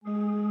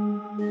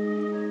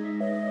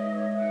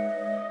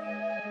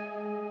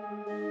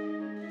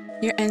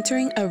You're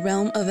entering a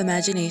realm of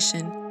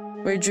imagination,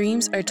 where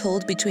dreams are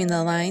told between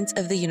the lines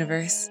of the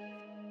universe.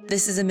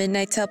 This is a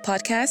Midnight Tale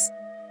podcast.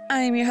 I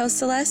am your host,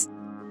 Celeste,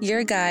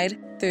 your guide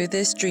through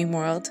this dream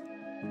world.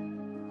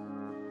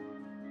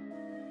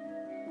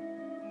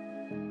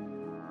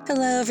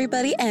 Hello,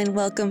 everybody, and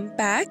welcome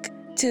back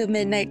to a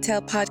Midnight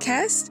Tale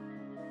podcast.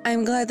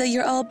 I'm glad that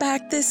you're all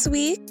back this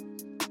week.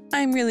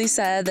 I'm really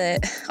sad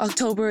that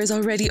October is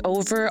already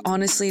over.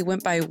 Honestly, it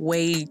went by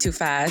way too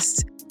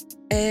fast.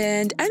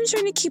 And I'm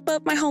trying to keep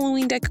up my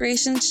Halloween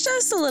decorations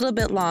just a little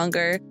bit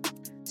longer.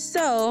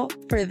 So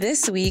for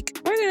this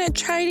week, we're going to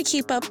try to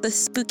keep up the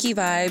spooky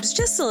vibes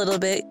just a little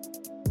bit.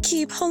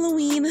 Keep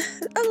Halloween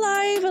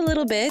alive a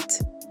little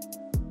bit.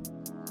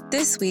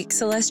 This week,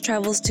 Celeste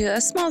travels to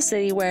a small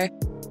city where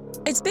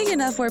it's big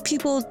enough where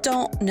people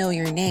don't know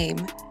your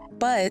name,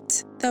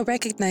 but they'll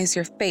recognize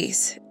your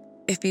face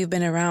if you've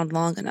been around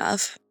long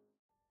enough.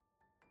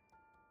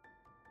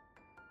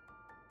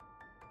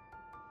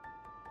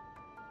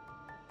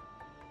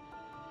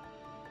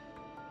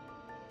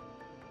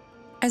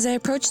 As I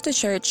approached the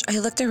church, I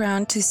looked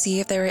around to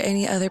see if there were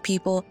any other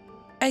people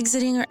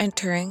exiting or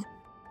entering,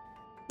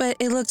 but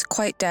it looked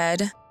quite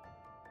dead.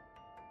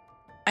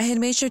 I had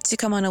made sure to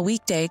come on a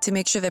weekday to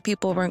make sure that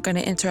people weren't going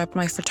to interrupt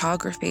my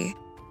photography.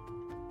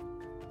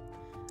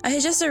 I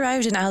had just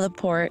arrived in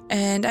Allenport,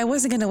 and I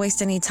wasn't going to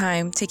waste any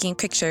time taking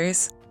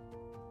pictures.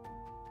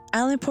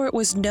 Allenport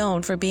was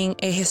known for being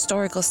a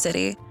historical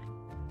city.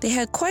 They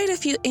had quite a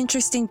few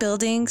interesting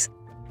buildings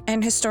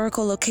and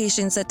historical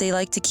locations that they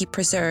like to keep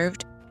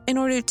preserved in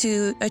order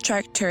to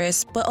attract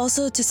tourists, but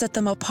also to set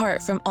them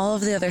apart from all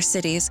of the other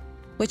cities,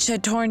 which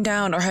had torn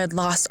down or had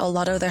lost a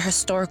lot of their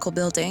historical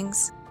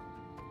buildings.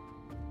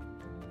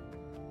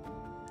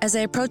 As I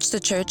approached the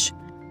church,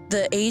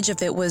 the age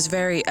of it was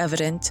very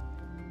evident.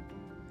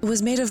 It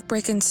was made of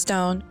brick and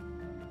stone.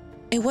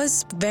 It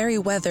was very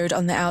weathered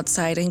on the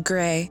outside and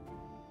gray.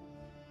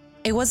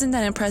 It wasn't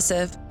that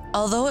impressive,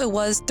 although it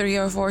was 3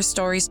 or 4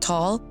 stories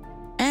tall,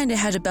 and it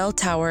had a bell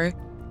tower.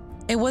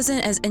 It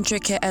wasn't as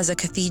intricate as a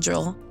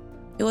cathedral.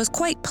 It was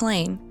quite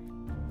plain,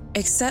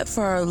 except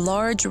for a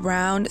large,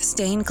 round,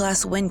 stained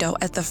glass window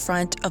at the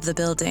front of the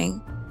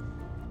building.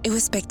 It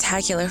was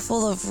spectacular,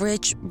 full of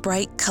rich,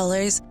 bright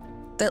colors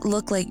that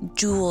looked like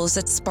jewels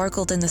that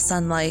sparkled in the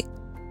sunlight.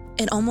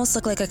 It almost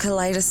looked like a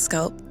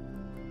kaleidoscope.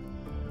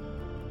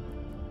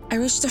 I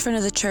reached the front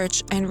of the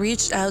church and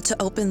reached out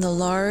to open the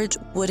large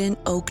wooden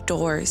oak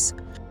doors.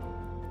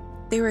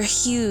 They were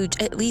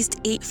huge, at least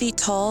 8 feet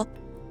tall,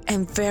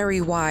 and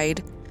very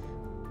wide.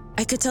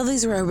 I could tell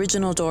these were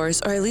original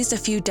doors, or at least a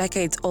few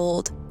decades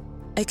old.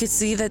 I could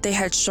see that they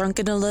had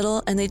shrunken a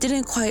little, and they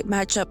didn't quite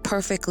match up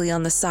perfectly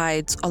on the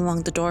sides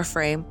along the door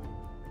frame.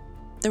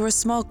 There were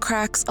small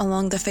cracks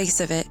along the face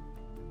of it,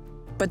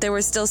 but they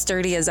were still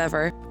sturdy as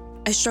ever.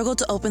 I struggled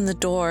to open the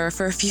door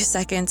for a few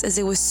seconds as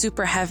it was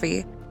super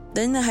heavy.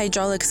 Then the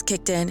hydraulics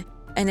kicked in,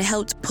 and it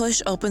helped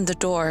push open the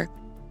door.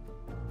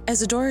 As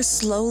the door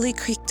slowly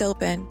creaked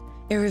open,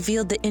 it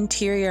revealed the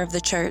interior of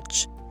the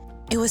church.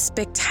 It was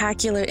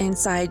spectacular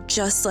inside,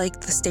 just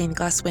like the stained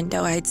glass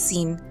window I had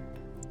seen.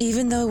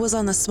 Even though it was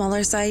on the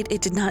smaller side,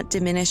 it did not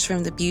diminish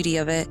from the beauty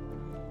of it.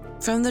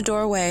 From the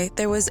doorway,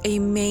 there was a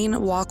main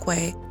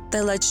walkway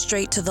that led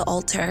straight to the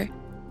altar.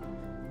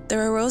 There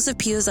were rows of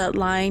pews that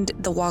lined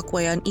the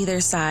walkway on either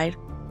side.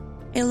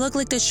 It looked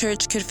like the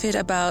church could fit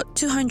about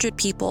 200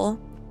 people.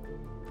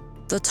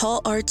 The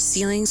tall arched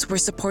ceilings were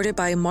supported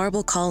by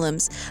marble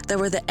columns that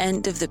were the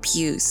end of the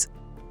pews.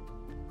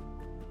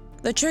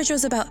 The church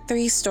was about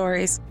 3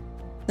 stories.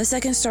 The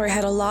second story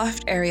had a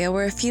loft area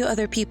where a few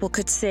other people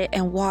could sit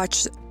and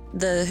watch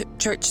the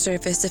church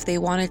service if they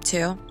wanted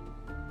to.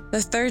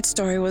 The third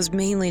story was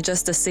mainly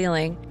just a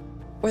ceiling,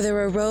 where there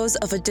were rows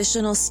of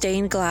additional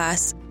stained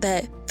glass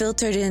that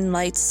filtered in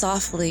light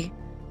softly.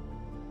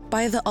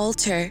 By the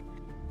altar,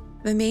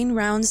 the main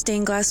round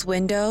stained glass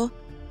window,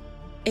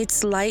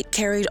 its light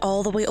carried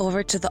all the way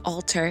over to the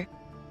altar.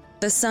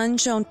 The sun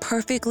shone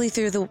perfectly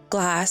through the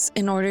glass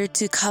in order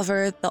to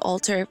cover the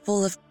altar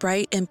full of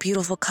bright and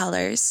beautiful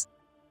colors.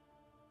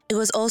 It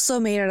was also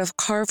made out of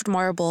carved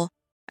marble,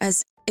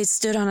 as it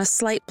stood on a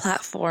slight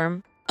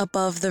platform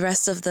above the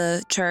rest of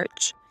the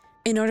church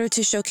in order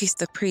to showcase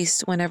the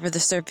priest whenever the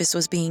service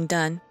was being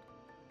done.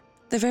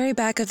 The very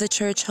back of the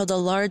church held a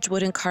large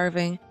wooden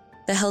carving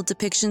that held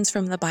depictions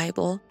from the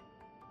Bible.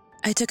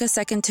 I took a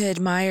second to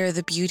admire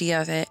the beauty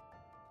of it,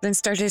 then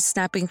started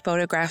snapping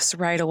photographs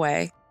right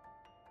away.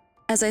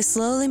 As I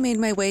slowly made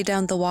my way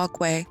down the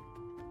walkway,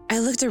 I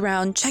looked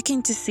around,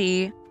 checking to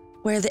see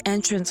where the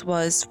entrance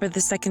was for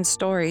the second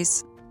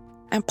stories,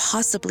 and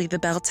possibly the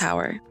bell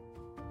tower.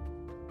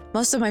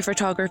 Most of my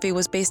photography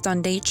was based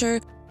on nature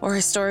or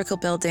historical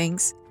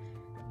buildings.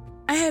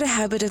 I had a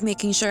habit of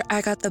making sure I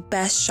got the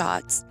best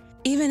shots,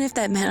 even if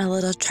that meant a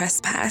little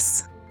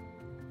trespass.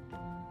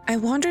 I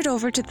wandered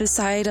over to the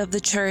side of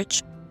the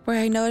church where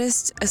I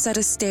noticed a set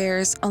of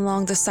stairs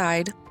along the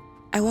side.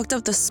 I walked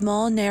up the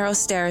small, narrow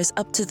stairs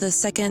up to the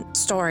second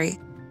story,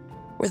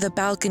 where the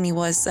balcony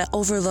was that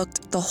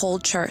overlooked the whole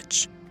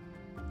church.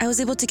 I was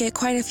able to get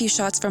quite a few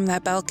shots from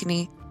that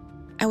balcony.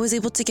 I was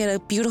able to get a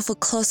beautiful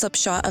close-up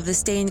shot of the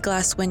stained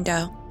glass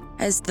window,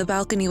 as the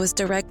balcony was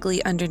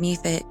directly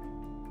underneath it.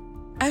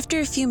 After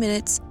a few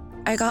minutes,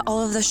 I got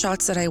all of the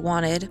shots that I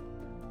wanted.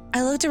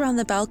 I looked around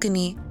the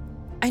balcony.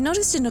 I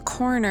noticed in a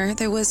corner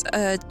there was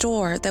a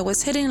door that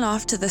was hidden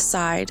off to the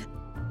side.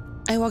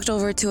 I walked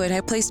over to it.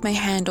 I placed my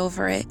hand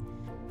over it.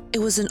 It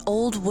was an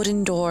old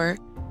wooden door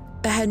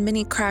that had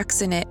many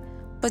cracks in it,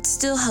 but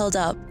still held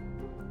up.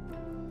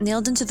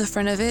 Nailed into the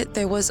front of it,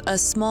 there was a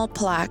small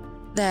plaque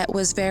that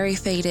was very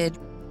faded.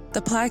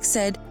 The plaque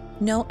said,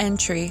 "No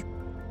entry."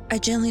 I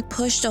gently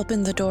pushed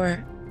open the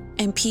door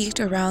and peeked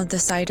around the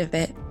side of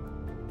it.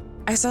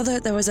 I saw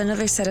that there was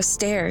another set of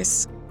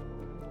stairs.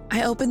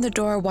 I opened the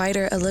door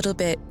wider a little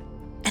bit,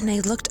 and I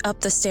looked up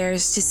the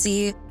stairs to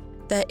see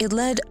that it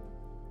led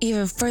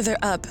even further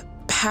up,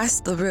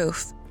 past the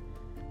roof.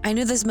 I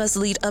knew this must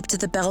lead up to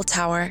the bell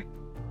tower.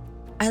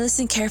 I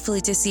listened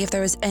carefully to see if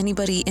there was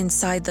anybody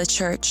inside the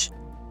church,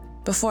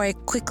 before I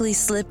quickly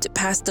slipped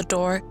past the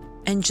door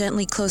and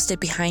gently closed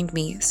it behind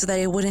me so that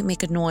it wouldn't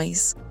make a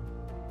noise.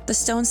 The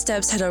stone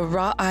steps had a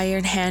wrought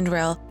iron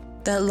handrail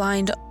that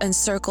lined and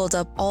circled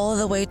up all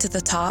the way to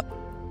the top.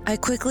 I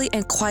quickly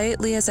and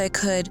quietly as I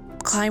could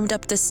climbed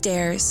up the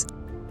stairs.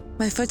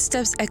 My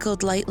footsteps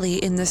echoed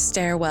lightly in the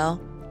stairwell.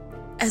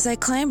 As I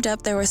climbed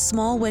up, there were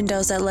small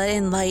windows that let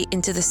in light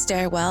into the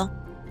stairwell.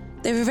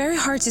 They were very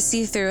hard to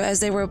see through as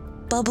they were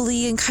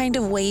bubbly and kind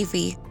of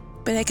wavy,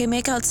 but I could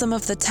make out some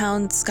of the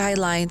town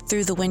skyline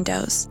through the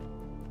windows.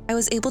 I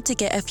was able to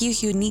get a few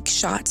unique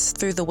shots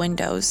through the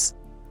windows.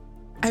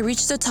 I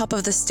reached the top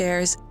of the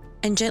stairs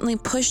and gently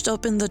pushed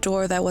open the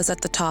door that was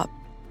at the top.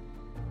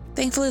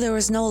 Thankfully, there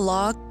was no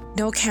lock,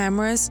 no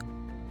cameras,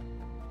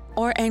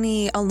 or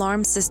any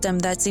alarm system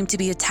that seemed to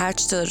be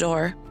attached to the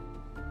door.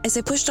 As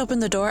I pushed open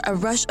the door, a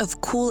rush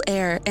of cool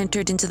air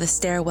entered into the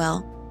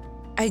stairwell.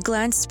 I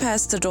glanced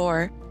past the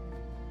door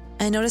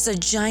and noticed a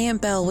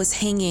giant bell was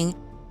hanging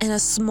in a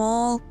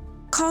small,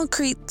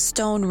 concrete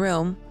stone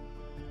room.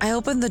 I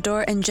opened the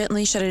door and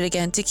gently shut it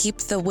again to keep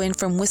the wind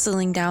from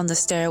whistling down the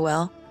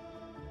stairwell.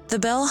 The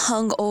bell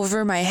hung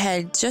over my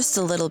head just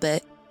a little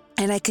bit,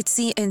 and I could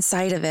see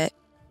inside of it.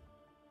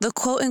 The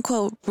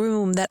quote-unquote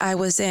room that I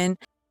was in,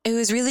 it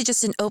was really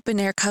just an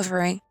open-air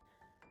covering.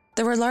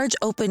 There were large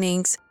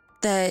openings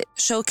that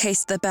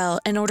showcased the bell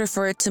in order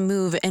for it to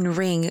move and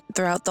ring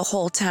throughout the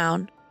whole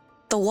town.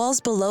 The walls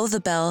below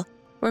the bell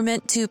were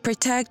meant to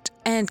protect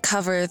and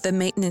cover the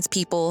maintenance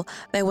people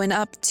that went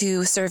up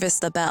to service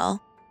the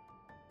bell.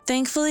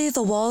 Thankfully,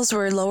 the walls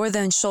were lower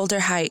than shoulder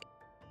height.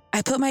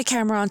 I put my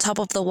camera on top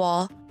of the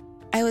wall.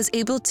 I was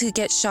able to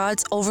get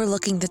shots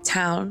overlooking the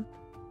town.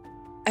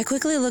 I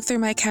quickly looked through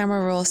my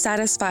camera roll,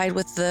 satisfied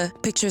with the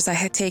pictures I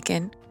had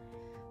taken.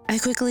 I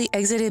quickly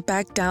exited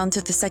back down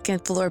to the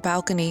second floor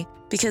balcony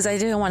because I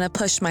didn't want to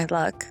push my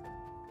luck.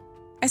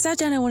 I sat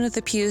down in one of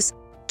the pews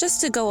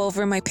just to go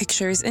over my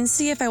pictures and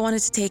see if I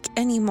wanted to take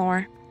any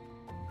more.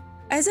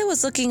 As I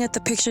was looking at the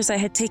pictures I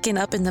had taken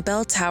up in the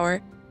bell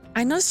tower,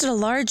 I noticed a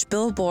large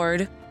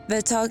billboard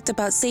that talked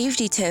about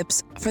safety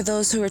tips for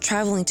those who were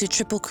traveling to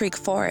Triple Creek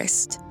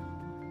Forest.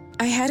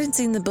 I hadn't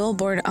seen the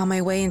billboard on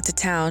my way into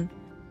town,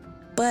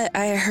 but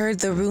I heard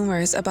the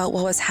rumors about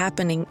what was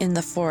happening in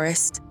the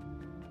forest.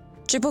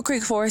 Triple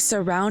Creek Forest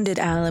surrounded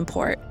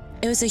Allenport.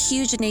 It was a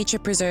huge nature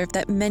preserve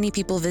that many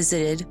people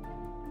visited.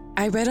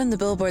 I read on the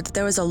billboard that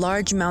there was a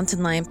large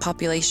mountain lion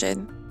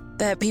population,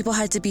 that people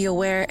had to be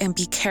aware and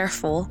be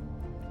careful.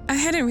 I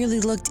hadn't really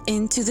looked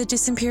into the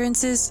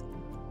disappearances.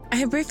 I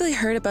had briefly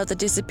heard about the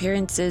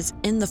disappearances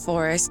in the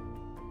forest,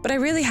 but I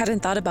really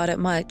hadn't thought about it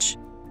much.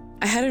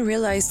 I hadn't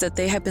realized that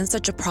they had been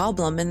such a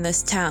problem in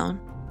this town.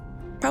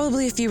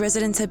 Probably a few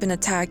residents had been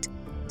attacked,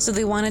 so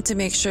they wanted to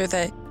make sure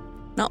that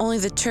not only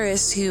the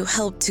tourists who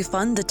helped to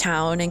fund the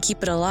town and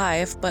keep it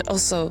alive, but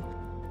also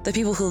the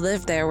people who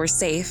lived there were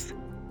safe.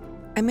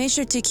 I made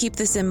sure to keep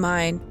this in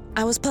mind.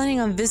 I was planning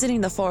on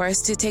visiting the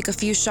forest to take a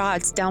few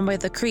shots down by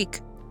the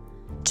creek.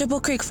 Triple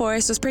Creek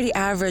Forest was pretty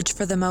average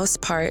for the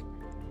most part,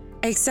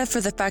 except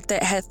for the fact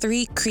that it had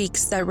 3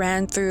 creeks that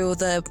ran through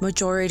the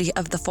majority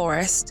of the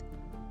forest.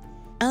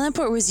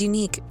 Allenport was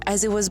unique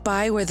as it was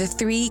by where the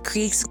 3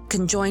 creeks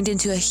conjoined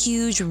into a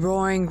huge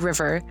roaring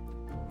river.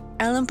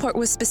 Allenport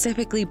was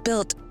specifically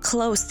built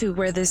close to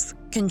where this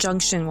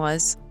conjunction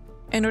was.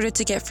 In order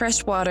to get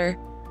fresh water,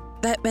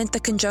 that meant the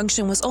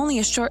conjunction was only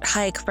a short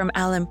hike from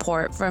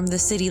Allenport from the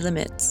city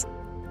limits.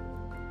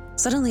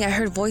 Suddenly, I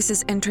heard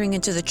voices entering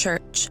into the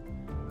church.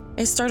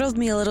 It startled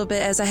me a little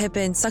bit as I had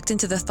been sucked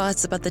into the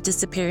thoughts about the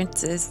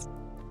disappearances.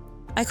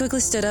 I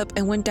quickly stood up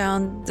and went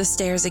down the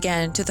stairs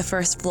again to the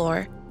first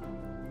floor.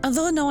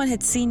 Although no one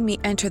had seen me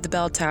enter the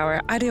bell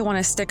tower, I didn't want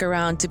to stick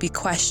around to be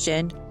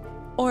questioned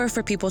or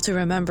for people to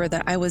remember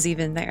that I was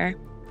even there.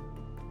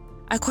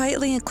 I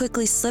quietly and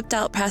quickly slipped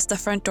out past the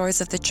front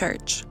doors of the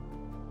church.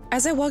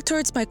 As I walked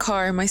towards my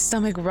car, my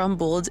stomach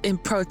rumbled in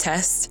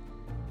protest.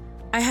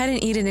 I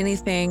hadn't eaten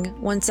anything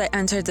once I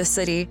entered the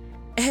city.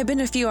 It had been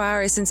a few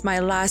hours since my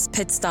last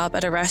pit stop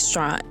at a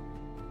restaurant.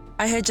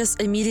 I had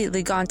just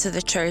immediately gone to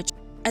the church,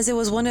 as it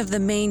was one of the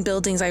main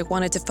buildings I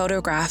wanted to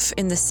photograph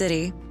in the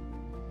city.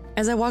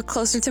 As I walked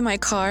closer to my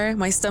car,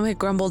 my stomach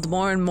grumbled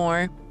more and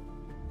more.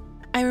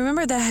 I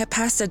remember that I had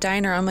passed a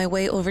diner on my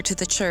way over to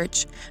the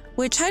church,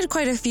 which had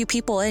quite a few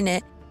people in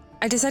it.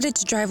 I decided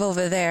to drive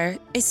over there.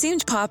 It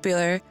seemed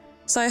popular,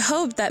 so I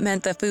hoped that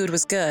meant the food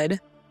was good.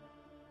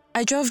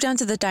 I drove down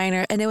to the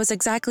diner, and it was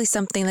exactly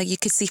something like you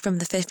could see from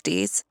the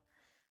 50s.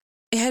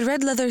 It had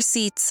red leather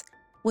seats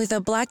with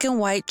a black and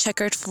white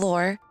checkered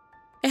floor.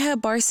 It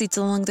had bar seats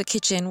along the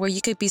kitchen where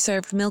you could be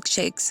served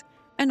milkshakes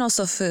and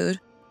also food.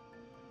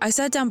 I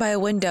sat down by a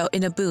window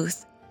in a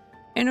booth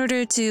in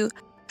order to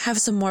have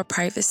some more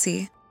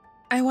privacy.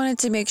 I wanted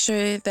to make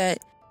sure that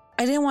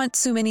I didn't want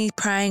too many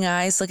prying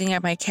eyes looking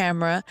at my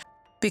camera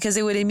because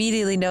it would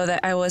immediately know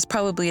that I was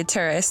probably a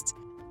tourist,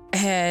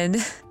 and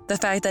the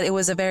fact that it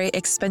was a very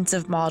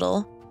expensive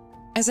model.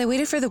 As I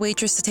waited for the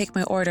waitress to take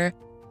my order,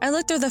 I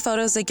looked through the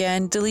photos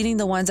again, deleting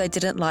the ones I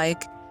didn't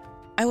like.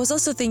 I was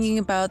also thinking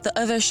about the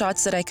other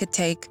shots that I could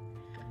take.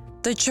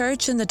 The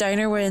church and the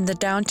diner were in the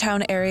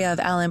downtown area of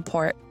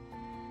Allenport.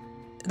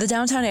 The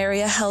downtown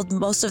area held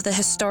most of the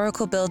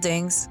historical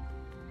buildings.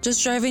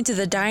 Just driving to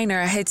the diner,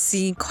 I had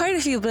seen quite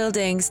a few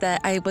buildings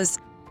that I was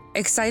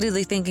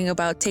excitedly thinking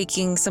about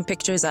taking some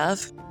pictures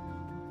of.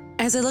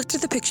 As I looked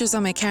at the pictures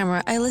on my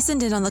camera, I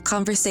listened in on the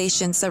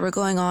conversations that were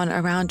going on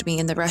around me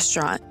in the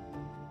restaurant.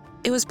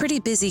 It was pretty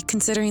busy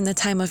considering the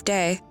time of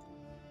day,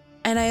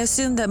 and I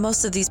assumed that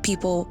most of these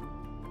people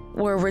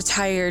were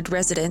retired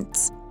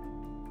residents.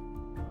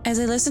 As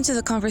I listened to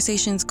the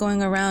conversations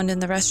going around in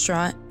the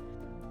restaurant,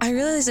 I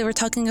realized they were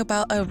talking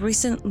about a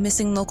recent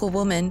missing local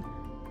woman.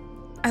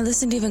 I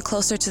listened even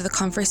closer to the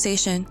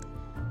conversation.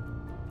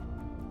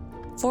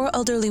 4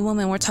 elderly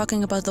women were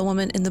talking about the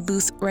woman in the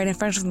booth right in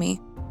front of me.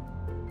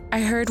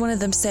 I heard one of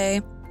them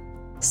say,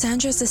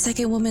 "Sandra's the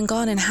second woman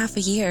gone in half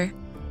a year.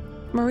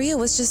 Maria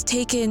was just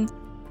taken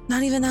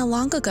not even that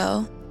long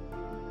ago."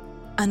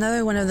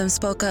 Another one of them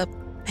spoke up,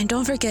 "And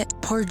don't forget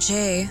poor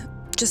Jay,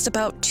 just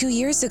about 2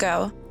 years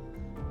ago."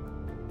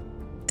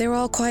 They were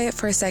all quiet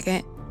for a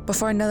second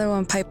before another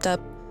one piped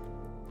up,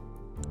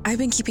 "I've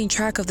been keeping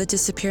track of the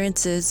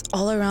disappearances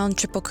all around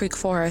Triple Creek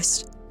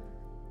Forest.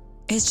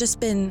 It's just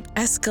been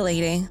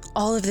escalating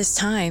all of this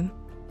time.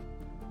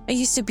 It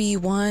used to be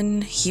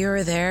one here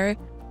or there,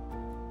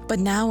 but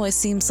now it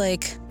seems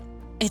like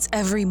it's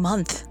every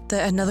month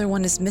that another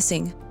one is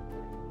missing."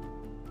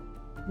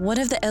 One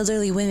of the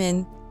elderly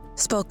women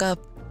spoke up.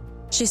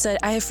 She said,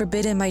 "I have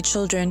forbidden my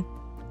children,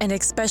 and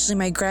especially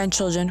my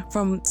grandchildren,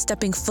 from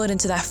stepping foot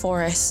into that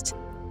forest.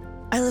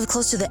 I live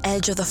close to the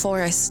edge of the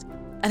forest,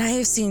 and I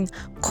have seen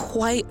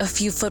quite a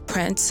few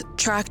footprints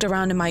tracked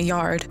around in my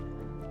yard.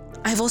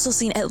 I've also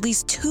seen at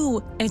least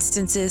 2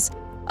 instances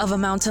of a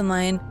mountain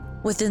lion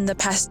within the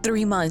past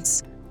 3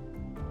 months."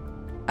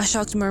 A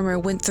shocked murmur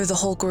went through the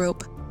whole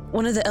group.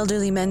 One of the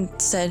elderly men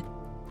said,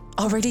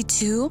 "Already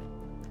 2?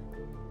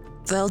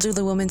 The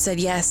elderly woman said,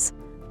 "Yes.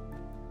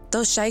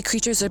 Those shy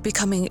creatures are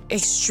becoming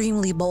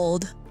extremely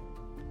bold.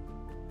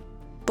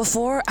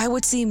 Before, I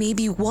would see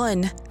maybe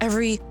 1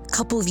 every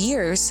couple of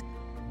years,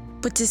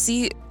 but to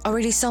see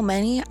already so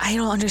many, I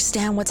don't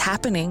understand what's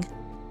happening."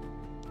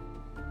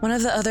 One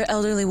of the other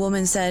elderly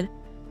women said,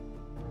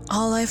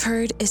 "All I've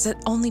heard is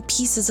that only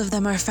pieces of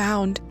them are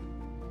found.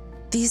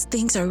 These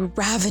things are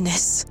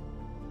ravenous."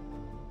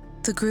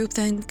 The group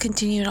then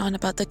continued on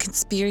about the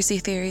conspiracy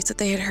theories that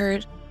they had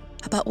heard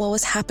about what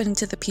was happening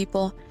to the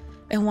people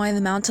and why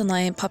the mountain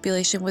lion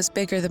population was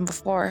bigger than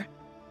before.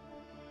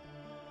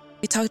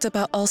 We talked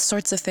about all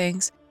sorts of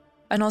things,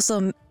 and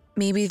also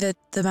maybe that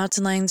the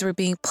mountain lions were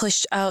being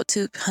pushed out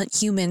to hunt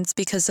humans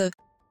because of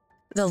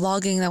the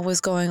logging that was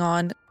going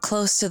on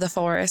close to the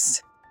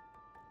forest.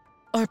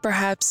 Or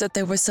perhaps that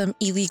there was some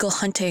illegal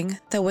hunting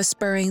that was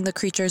spurring the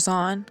creatures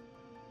on.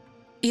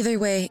 Either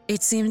way,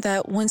 it seemed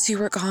that once you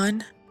were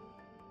gone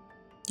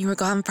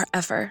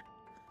forever.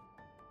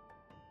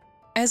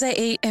 As I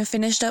ate and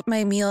finished up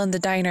my meal in the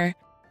diner,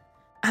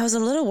 I was a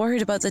little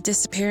worried about the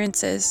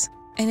disappearances,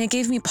 and it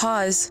gave me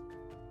pause.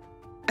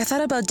 I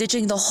thought about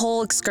ditching the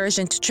whole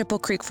excursion to Triple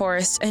Creek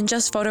Forest and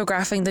just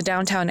photographing the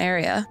downtown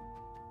area.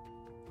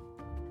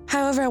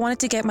 However, I wanted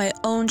to get my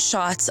own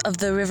shots of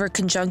the river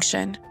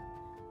conjunction.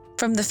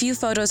 From the few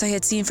photos I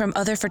had seen from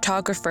other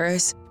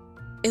photographers,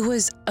 it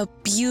was a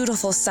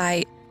beautiful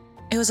sight.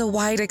 It was a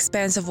wide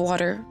expanse of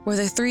water where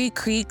the 3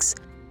 creeks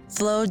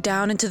flowed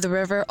down into the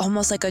river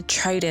almost like a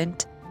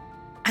trident.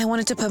 I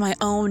wanted to put my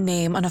own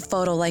name on a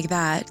photo like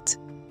that.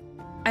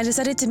 I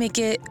decided to make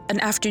it an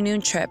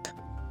afternoon trip,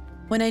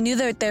 when I knew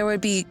that there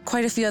would be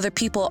quite a few other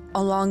people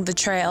along the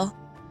trail,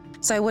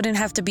 so I wouldn't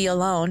have to be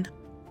alone.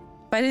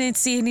 If I didn't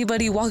see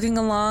anybody walking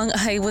along,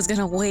 I was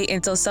gonna wait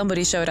until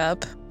somebody showed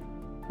up.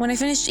 When I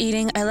finished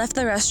eating, I left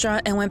the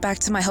restaurant and went back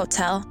to my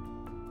hotel.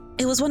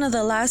 It was one of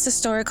the last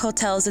historic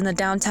hotels in the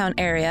downtown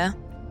area.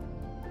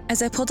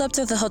 As I pulled up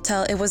to the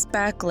hotel, it was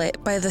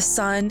backlit by the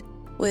sun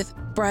with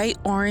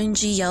bright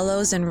orangey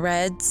yellows and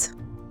reds.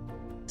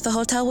 The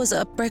hotel was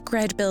a brick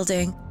red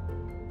building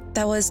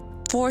that was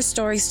 4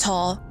 stories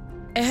tall,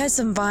 It had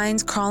some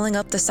vines crawling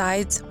up the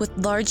sides with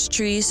large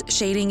trees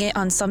shading it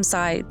on some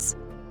sides.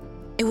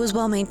 It was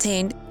well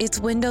maintained. Its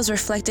windows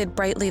reflected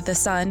brightly the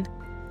sun.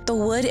 The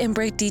wood and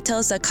brick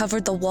details that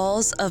covered the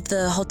walls of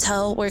the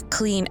hotel were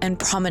clean and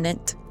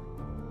prominent.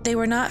 They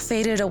were not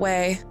faded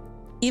away.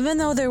 Even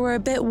though they were a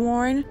bit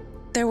worn,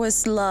 there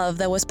was love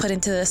that was put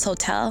into this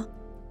hotel.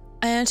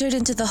 I entered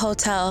into the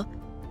hotel.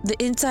 The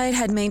inside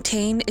had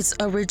maintained its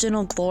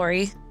original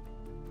glory.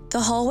 The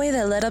hallway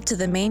that led up to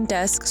the main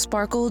desk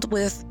sparkled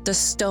with the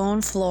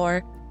stone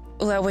floor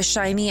that was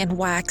shiny and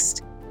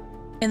waxed.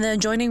 In the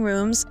adjoining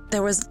rooms,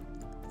 there was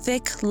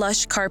thick,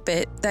 lush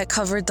carpet that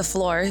covered the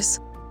floors.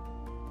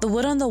 The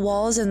wood on the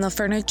walls and the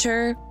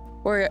furniture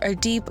were a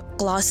deep,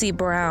 glossy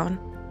brown.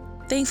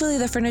 Thankfully,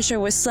 the furniture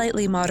was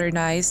slightly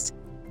modernized.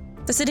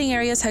 The sitting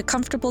areas had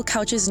comfortable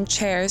couches and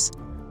chairs.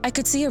 I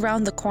could see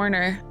around the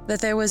corner that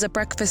there was a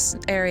breakfast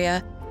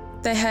area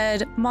that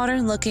had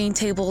modern-looking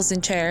tables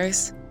and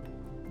chairs.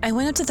 I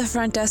went up to the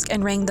front desk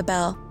and rang the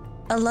bell.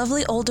 A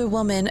lovely older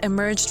woman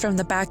emerged from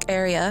the back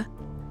area.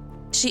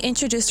 She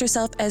introduced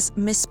herself as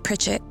Miss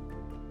Pritchett.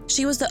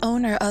 She was the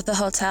owner of the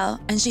hotel,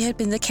 and she had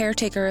been the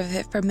caretaker of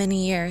it for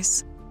many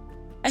years.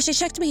 As she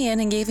checked me in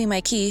and gave me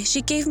my key,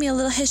 she gave me a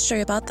little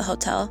history about the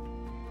hotel.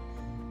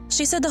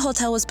 She said the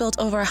hotel was built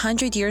over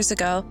 100 years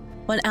ago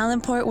when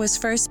Allenport was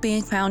first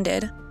being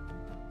founded.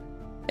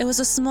 It was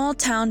a small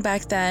town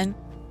back then,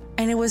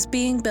 and it was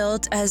being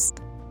built as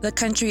the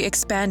country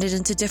expanded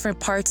into different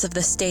parts of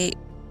the state.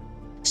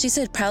 She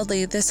said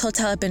proudly this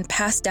hotel had been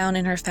passed down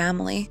in her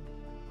family.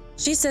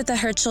 She said that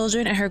her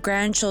children and her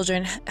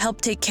grandchildren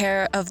helped take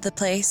care of the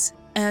place,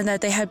 and that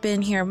they had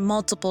been here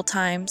multiple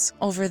times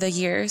over the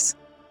years,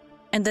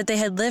 and that they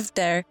had lived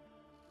there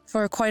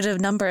for quite a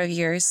number of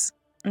years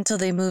until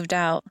they moved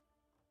out.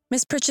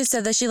 Miss Pritchett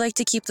said that she liked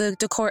to keep the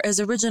decor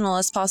as original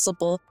as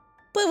possible,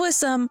 but with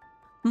some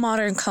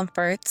modern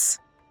comforts.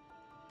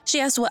 She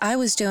asked what I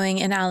was doing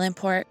in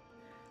Allenport.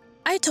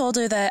 I told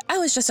her that I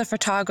was just a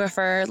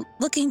photographer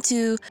looking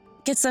to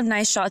get some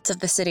nice shots of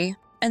the city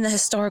and the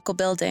historical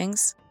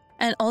buildings,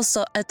 and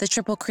also at the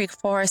Triple Creek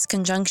Forest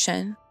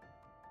Conjunction.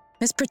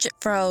 Miss Pritchett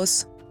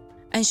froze,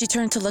 and she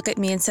turned to look at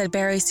me and said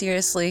very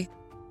seriously,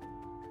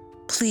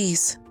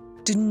 "Please,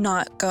 do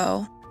not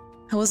go."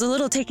 I was a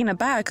little taken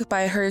aback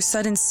by her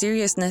sudden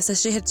seriousness,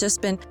 as she had just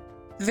been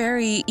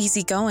very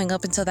easygoing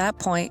up until that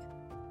point.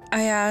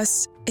 I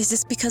asked, "Is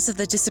this because of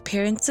the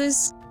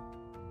disappearances?"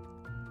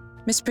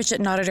 Miss Pritchett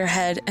nodded her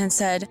head and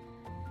said,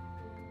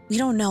 "We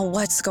don't know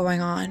what's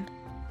going on,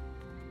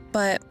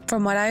 but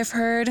from what I've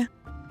heard,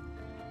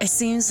 it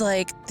seems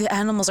like the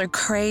animals are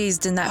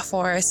crazed in that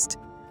forest.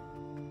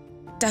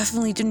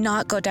 Definitely do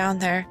not go down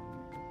there.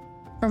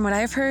 From what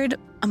I've heard,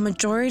 a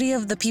majority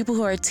of the people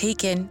who are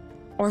taken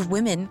are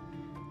women.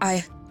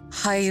 I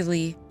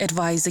highly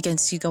advise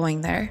against you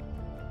going there.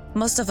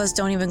 Most of us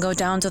don't even go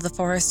down to the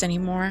forest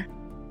anymore.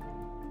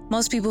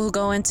 Most people who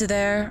go into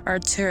there are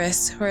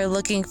tourists who are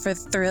looking for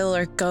thrill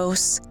or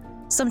ghosts,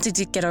 something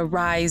to get a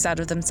rise out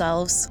of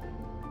themselves."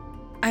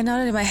 I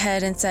nodded my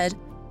head and said,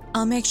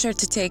 "I'll make sure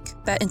to take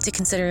that into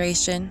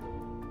consideration."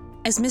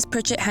 As Miss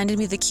Pritchett handed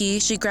me the key,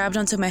 she grabbed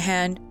onto my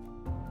hand.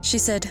 She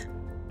said,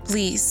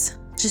 "Please,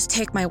 just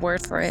take my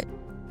word for it.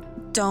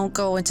 Don't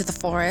go into the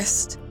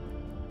forest.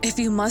 If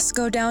you must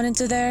go down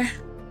into there,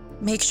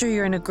 make sure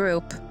you're in a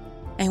group.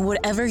 And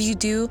whatever you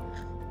do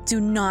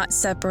not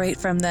separate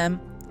from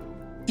them.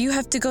 If you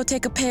have to go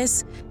take a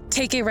piss,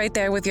 take it right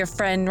there with your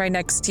friend right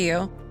next to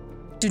you.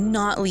 Do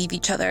not leave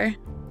each other."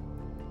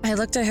 I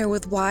looked at her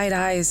with wide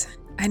eyes.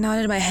 I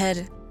nodded my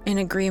head in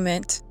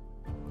agreement.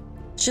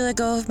 She let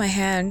go of my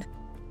hand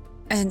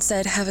and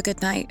said, "Have a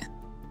good night.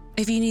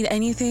 If you need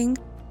anything,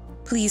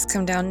 please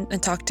come down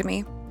and talk to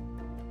me."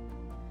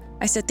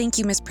 I said, "Thank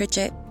you, Miss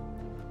Pritchett."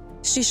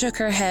 She shook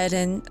her head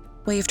and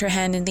waved her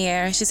hand in the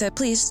air. She said,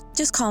 "Please,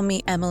 just call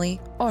me Emily,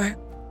 or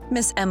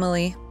Miss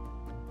Emily."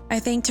 I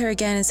thanked her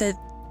again and said,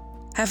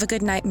 "Have a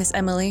good night, Miss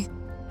Emily."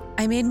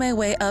 I made my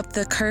way up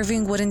the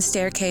curving wooden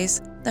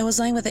staircase that was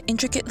lined with an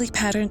intricately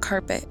patterned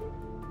carpet.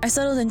 I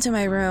settled into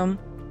my room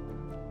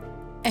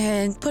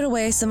and put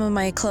away some of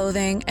my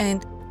clothing,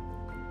 and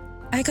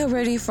I got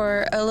ready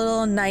for a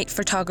little night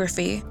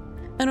photography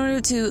in order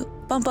to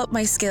bump up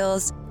my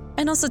skills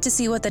and also to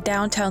see what the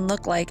downtown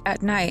looked like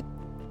at night.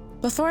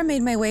 Before I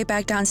made my way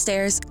back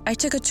downstairs, I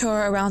took a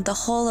tour around the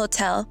whole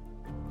hotel,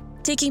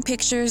 taking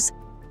pictures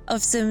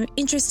of some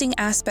interesting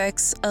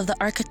aspects of the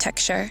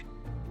architecture.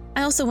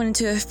 I also went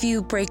into a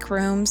few break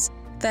rooms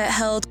that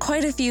held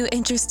quite a few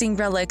interesting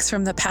relics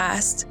from the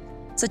past,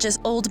 such as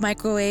old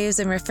microwaves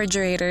and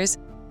refrigerators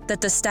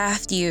that the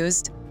staff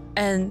used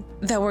and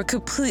that were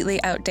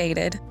completely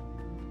outdated.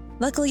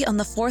 Luckily, on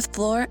the 4th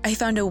floor, I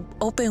found an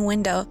open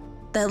window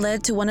that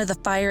led to one of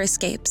the fire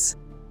escapes.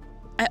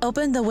 I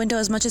opened the window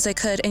as much as I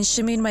could and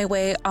shimmied my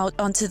way out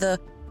onto the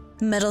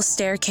metal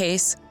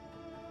staircase.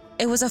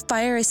 It was a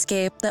fire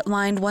escape that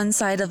lined one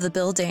side of the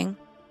building.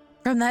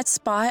 From that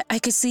spot, I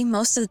could see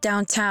most of the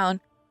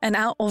downtown and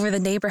out over the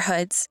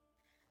neighborhoods.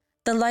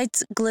 The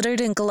lights glittered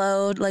and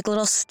glowed like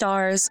little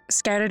stars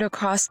scattered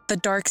across the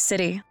dark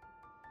city.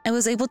 I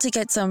was able to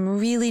get some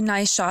really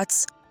nice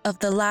shots of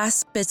the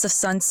last bits of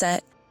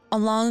sunset,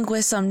 along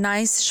with some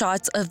nice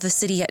shots of the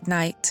city at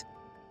night.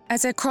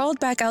 As I crawled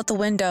back out the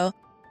window,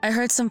 I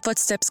heard some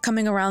footsteps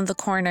coming around the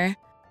corner.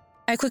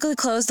 I quickly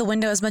closed the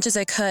window as much as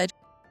I could,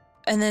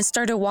 and then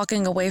started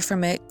walking away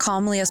from it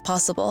calmly as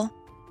possible.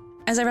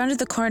 As I rounded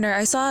the corner,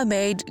 I saw a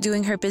maid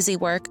doing her busy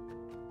work,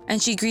 and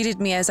she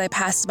greeted me as I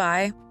passed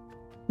by.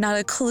 Not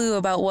a clue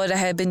about what I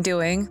had been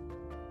doing.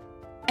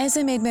 As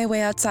I made my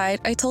way outside,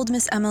 I told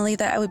Miss Emily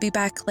that I would be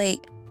back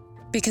late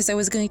because I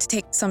was going to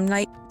take some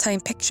nighttime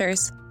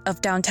pictures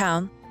of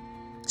downtown.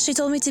 She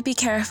told me to be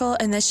careful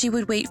and that she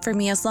would wait for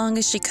me as long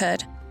as she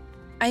could.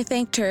 I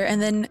thanked her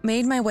and then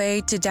made my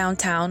way to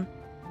downtown.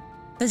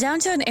 The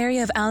downtown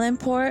area of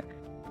Allenport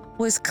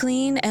was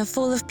clean and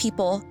full of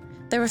people.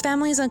 There were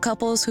families and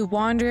couples who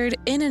wandered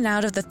in and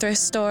out of the thrift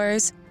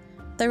stores.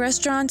 The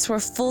restaurants were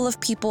full of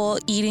people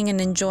eating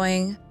and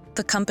enjoying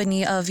the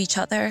company of each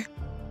other.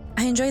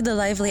 I enjoyed the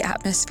lively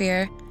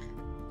atmosphere.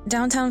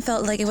 Downtown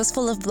felt like it was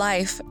full of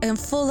life and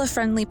full of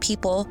friendly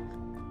people.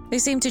 They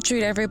seemed to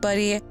treat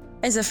everybody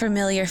as a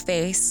familiar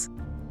face.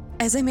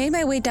 As I made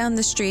my way down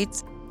the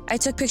streets, I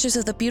took pictures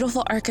of the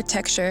beautiful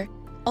architecture,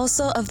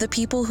 also of the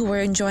people who were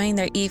enjoying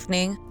their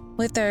evening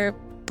with their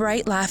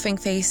bright laughing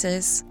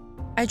faces.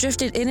 I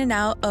drifted in and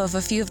out of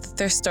a few of the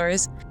thrift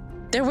stores.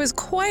 There was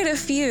quite a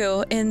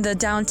few in the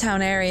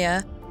downtown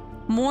area,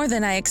 more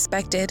than I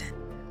expected.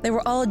 They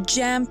were all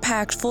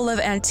jam-packed full of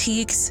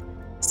antiques,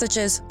 such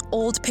as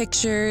old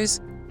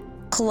pictures,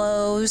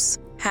 clothes,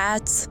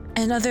 hats,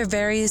 and other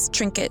various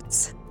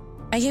trinkets.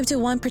 I came to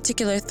one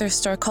particular thrift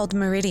store called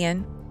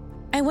Meridian.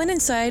 I went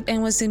inside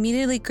and was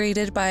immediately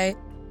greeted by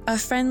a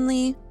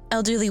friendly,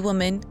 elderly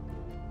woman.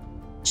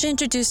 She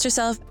introduced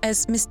herself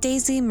as Miss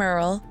Daisy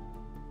Merle.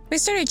 We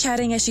started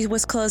chatting as she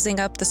was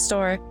closing up the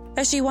store,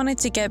 as she wanted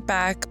to get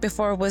back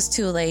before it was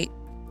too late.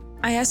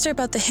 I asked her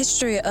about the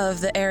history of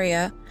the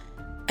area,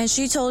 and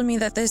she told me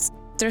that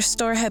their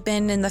store had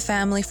been in the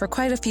family for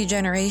quite a few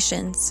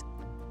generations.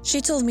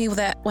 She told me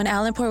that when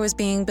Allenport was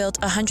being built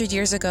 100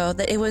 years ago,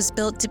 that it was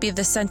built to be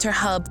the center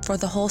hub for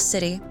the whole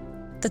city,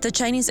 that the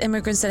Chinese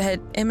immigrants that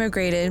had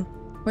immigrated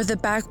were the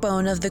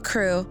backbone of the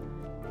crew,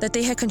 that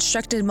they had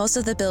constructed most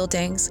of the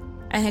buildings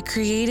and had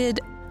created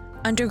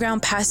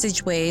underground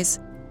passageways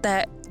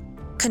that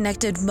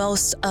connected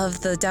most of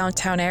the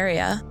downtown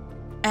area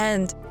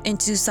and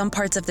into some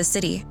parts of the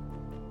city.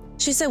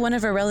 She said one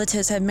of her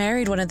relatives had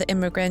married one of the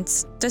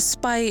immigrants,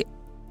 despite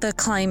the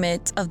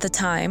climate of the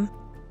time.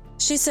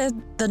 She said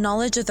the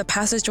knowledge of the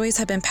passageways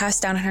had been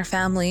passed down in her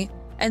family,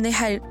 and they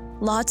had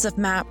lots of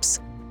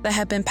maps that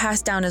had been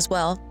passed down as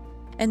well,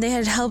 and they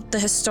had helped the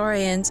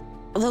historians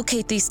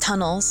locate these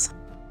tunnels.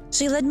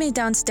 She led me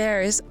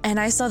downstairs, and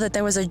I saw that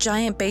there was a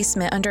giant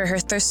basement under her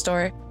thrift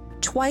store,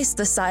 twice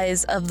the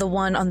size of the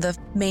one on the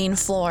main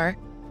floor.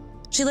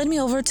 She led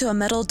me over to a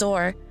metal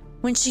door.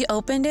 When she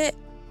opened it,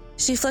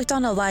 she flicked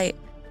on a light,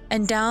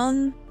 and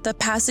down the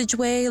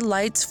passageway,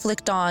 lights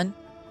flicked on.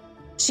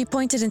 She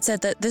pointed and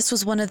said that this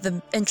was one of the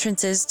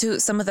entrances to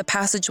some of the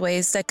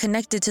passageways that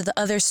connected to the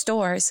other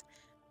stores.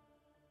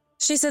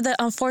 She said that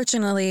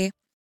unfortunately,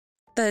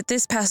 that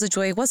this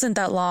passageway wasn't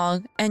that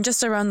long, and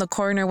just around the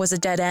corner was a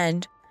dead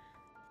end.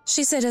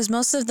 She said as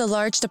most of the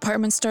large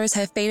department stores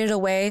had faded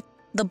away,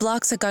 the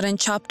blocks had gotten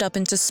chopped up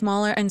into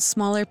smaller and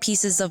smaller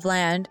pieces of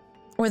land,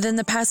 where then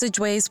the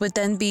passageways would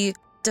then be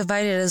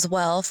divided as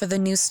well for the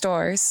new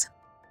stores.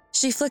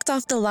 She flicked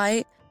off the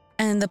light,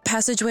 and the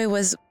passageway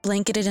was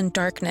blanketed in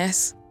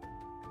darkness.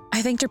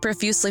 I thanked her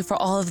profusely for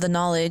all of the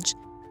knowledge.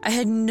 I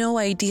had no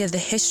idea the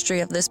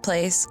history of this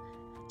place.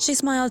 She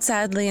smiled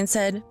sadly and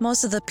said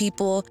most of the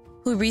people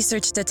who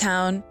researched the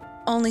town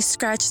only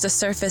scratched the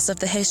surface of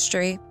the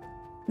history.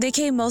 They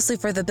came mostly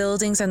for the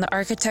buildings and the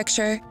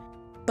architecture,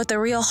 but the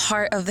real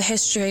heart of the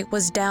history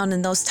was down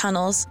in those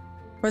tunnels,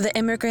 where the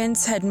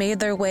immigrants had made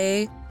their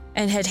way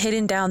and had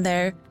hidden down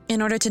there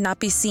in order to not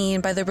be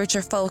seen by the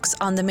richer folks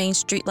on the main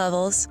street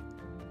levels.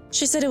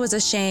 She said it was a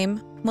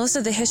shame. Most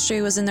of the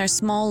history was in their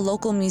small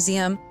local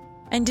museum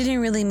and didn't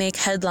really make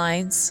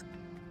headlines.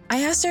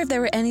 I asked her if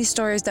there were any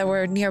stores that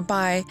were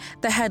nearby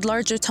that had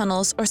larger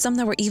tunnels or some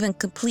that were even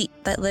complete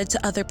that led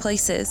to other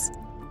places.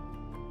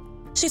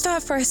 She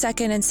thought for a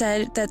second and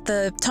said that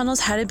the tunnels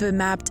hadn't been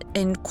mapped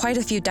in quite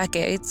a few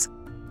decades.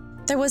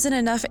 There wasn't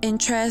enough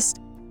interest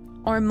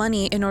or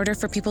money in order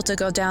for people to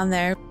go down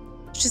there.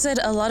 She said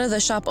a lot of the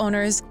shop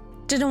owners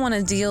didn't want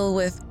to deal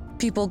with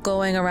people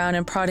going around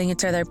and prodding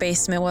into their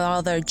basement with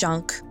all their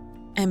junk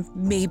and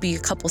maybe a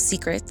couple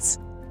secrets.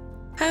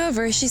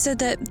 However, she said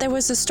that there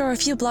was a store a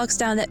few blocks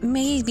down that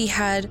maybe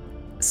had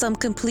some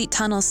complete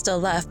tunnels still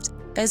left,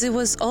 as it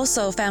was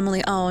also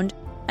family owned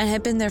and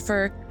had been there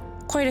for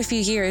quite a few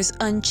years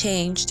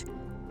unchanged.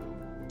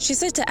 She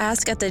said to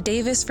ask at the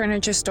Davis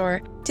furniture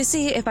store to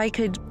see if I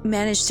could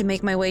manage to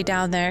make my way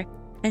down there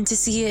and to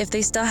see if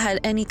they still had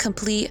any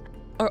complete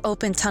or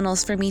open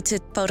tunnels for me to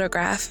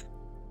photograph.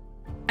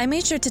 I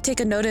made sure to take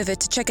a note of it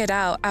to check it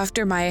out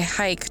after my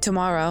hike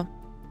tomorrow.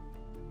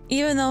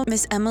 Even though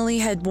Miss Emily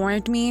had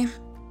warned me,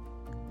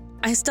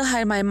 I still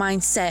had my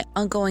mind set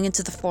on going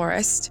into the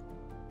forest.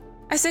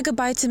 I said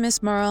goodbye to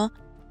Miss Merle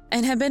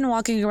and had been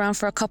walking around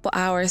for a couple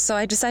hours, so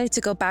I decided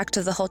to go back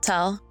to the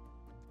hotel.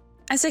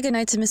 I said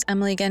goodnight to Miss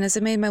Emily again as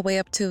I made my way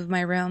up to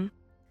my room.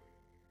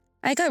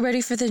 I got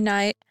ready for the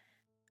night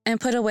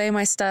and put away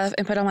my stuff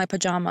and put on my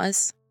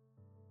pajamas.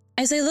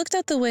 As I looked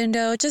out the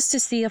window just to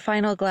see a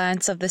final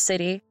glance of the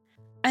city,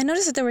 I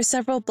noticed that there were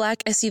several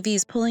black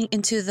SUVs pulling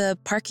into the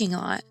parking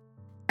lot.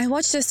 I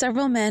watched as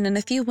several men and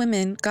a few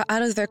women got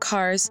out of their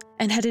cars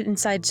and headed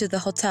inside to the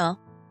hotel.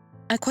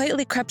 I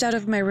quietly crept out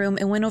of my room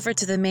and went over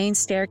to the main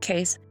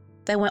staircase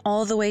that went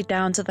all the way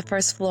down to the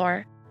first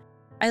floor.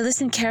 I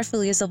listened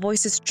carefully as the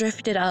voices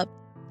drifted up.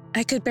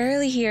 I could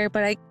barely hear,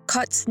 but I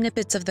caught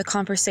snippets of the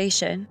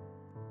conversation.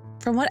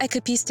 From what I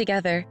could piece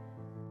together,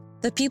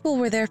 the people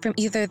were there from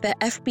either the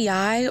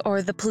FBI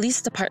or the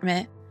police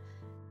department.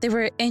 They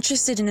were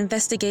interested in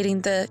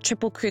investigating the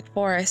Triple Creek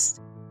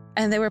Forest,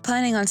 and they were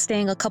planning on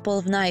staying a couple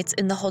of nights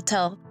in the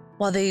hotel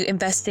while they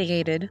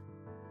investigated.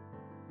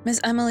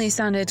 Miss Emily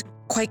sounded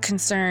quite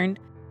concerned,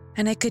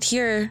 and I could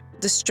hear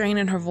the strain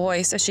in her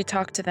voice as she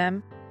talked to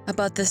them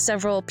about the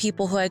several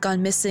people who had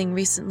gone missing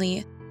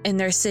recently in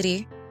their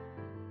city.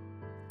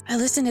 I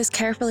listened as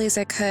carefully as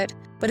I could,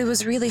 but it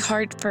was really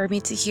hard for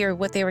me to hear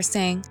what they were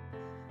saying.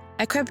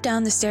 I crept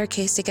down the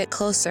staircase to get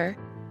closer.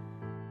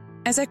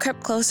 As I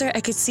crept closer,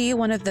 I could see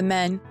one of the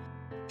men.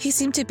 He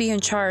seemed to be in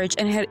charge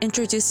and had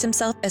introduced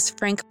himself as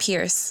Frank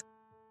Pierce.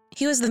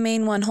 He was the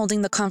main one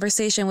holding the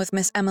conversation with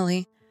Miss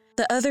Emily.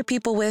 The other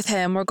people with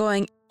him were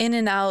going in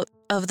and out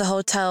of the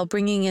hotel,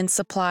 bringing in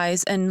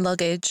supplies and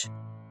luggage.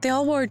 They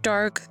all wore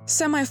dark,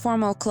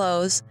 semi-formal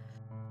clothes,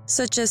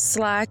 such as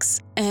slacks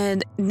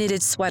and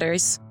knitted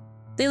sweaters.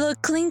 They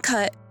looked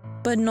clean-cut,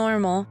 but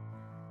normal.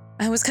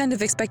 I was kind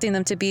of expecting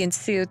them to be in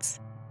suits,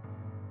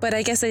 but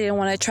I guess they didn't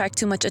want to attract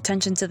too much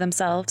attention to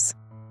themselves.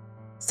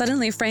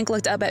 Suddenly, Frank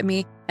looked up at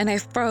me, and I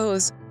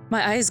froze,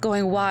 my eyes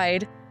going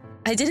wide.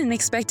 I didn't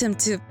expect him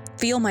to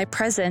feel my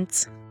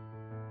presence.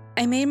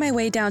 I made my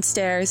way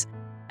downstairs,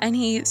 and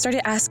he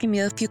started asking me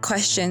a few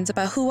questions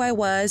about who I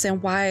was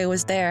and why I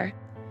was there.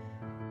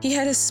 He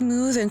had a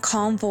smooth and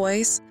calm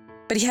voice,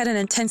 but he had an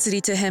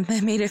intensity to him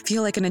that made it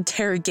feel like an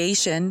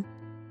interrogation.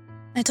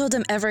 I told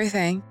him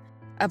everything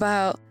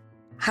about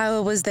how I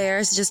was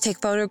there to just take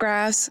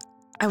photographs,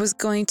 I was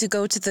going to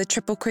go to the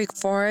Triple Creek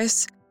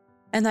Forest,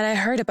 and that I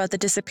heard about the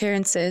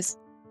disappearances.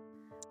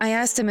 I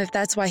asked him if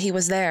that's why he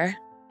was there.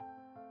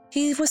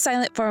 He was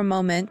silent for a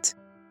moment.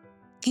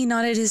 He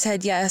nodded his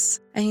head yes,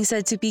 and he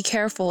said to be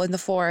careful in the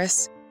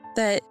forest,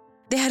 that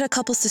they had a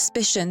couple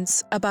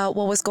suspicions about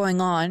what was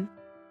going on.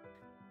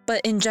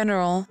 But in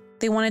general,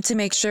 they wanted to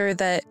make sure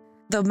that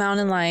the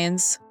mountain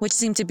lions, which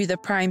seemed to be the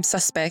prime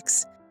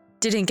suspects,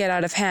 didn't get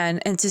out of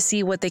hand and to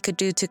see what they could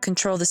do to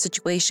control the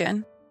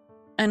situation.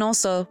 And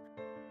also,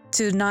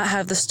 to not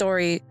have the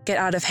story get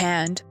out of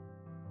hand.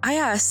 I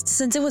asked,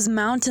 since it was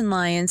mountain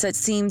lions that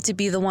seemed to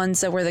be the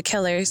ones that were the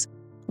killers,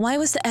 why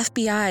was the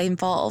FBI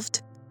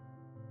involved?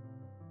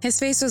 His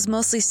face was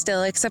mostly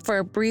still except for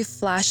a brief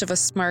flash of a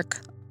smirk.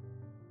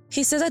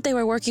 He said that they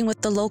were working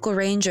with the local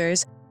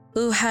rangers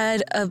who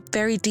had a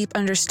very deep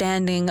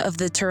understanding of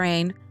the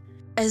terrain.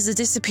 As the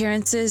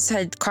disappearances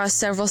had crossed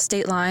several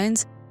state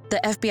lines, the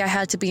FBI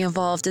had to be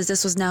involved as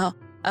this was now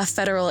a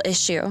federal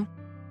issue.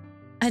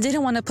 I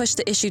didn't want to push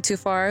the issue too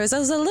far as I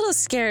was a little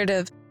scared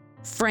of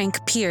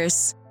Frank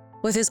Pierce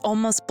with his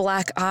almost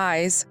black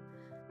eyes.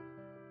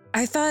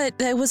 I thought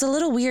that it was a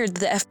little weird that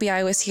the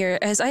FBI was here,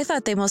 as I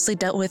thought they mostly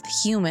dealt with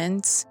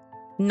humans,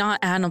 not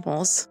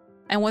animals.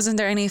 And wasn't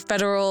there any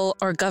federal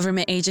or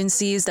government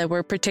agencies that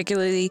were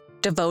particularly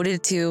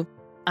devoted to,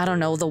 I don't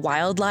know, the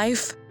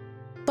wildlife?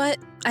 But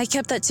I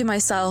kept that to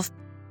myself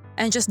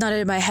and just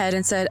nodded my head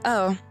and said,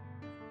 oh,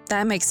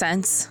 that makes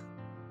sense.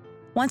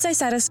 Once I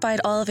satisfied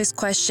all of his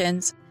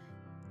questions,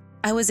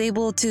 I was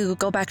able to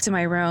go back to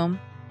my room.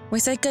 We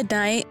said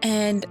goodnight,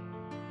 and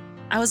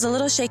I was a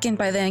little shaken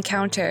by the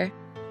encounter,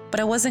 but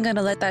I wasn't going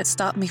to let that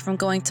stop me from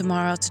going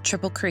tomorrow to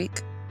Triple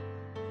Creek.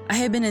 I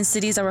had been in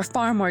cities that were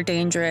far more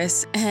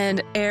dangerous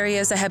and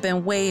areas that had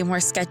been way more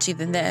sketchy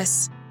than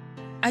this.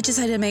 I just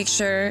had to make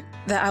sure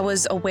that I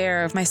was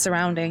aware of my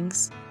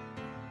surroundings.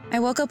 I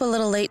woke up a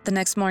little late the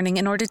next morning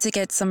in order to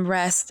get some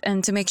rest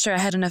and to make sure I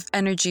had enough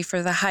energy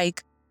for the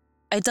hike.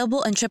 I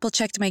double and triple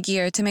checked my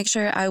gear to make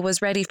sure I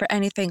was ready for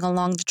anything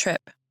along the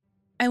trip.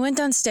 I went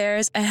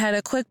downstairs and had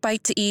a quick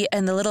bite to eat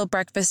in the little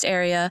breakfast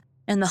area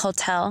in the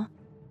hotel.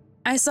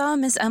 I saw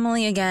Miss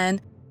Emily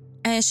again,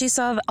 and she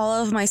saw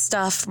all of my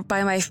stuff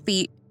by my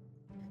feet.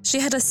 She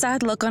had a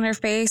sad look on her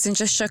face and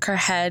just shook her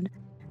head,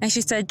 and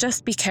she said,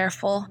 just be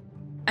careful.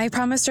 I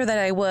promised her that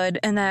I would,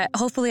 and that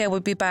hopefully I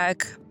would be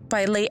back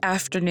by late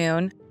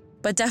afternoon,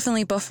 but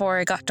definitely before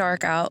it got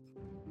dark out.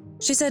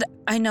 She said,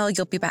 I know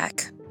you'll be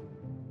back.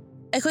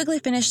 I quickly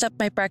finished up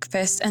my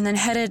breakfast and then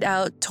headed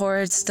out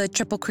towards the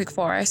Triple Creek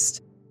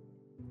Forest.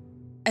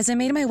 As I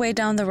made my way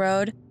down the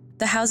road,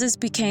 the houses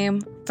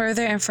became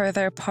further and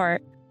further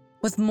apart,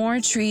 with more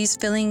trees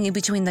filling in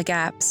between the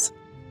gaps.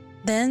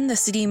 Then the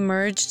city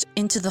merged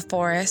into the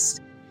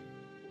forest.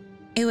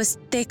 It was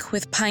thick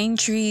with pine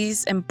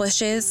trees and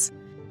bushes.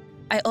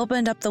 I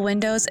opened up the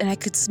windows and I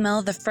could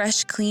smell the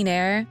fresh, clean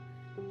air.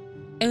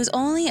 It was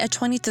only a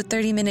 20 to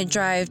 30-minute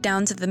drive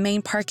down to the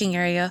main parking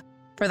area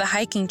for the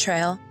hiking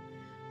trail,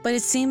 but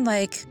it seemed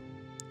like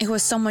it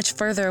was so much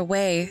further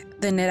away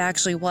than it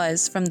actually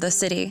was from the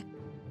city.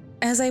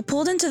 As I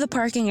pulled into the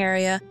parking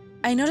area,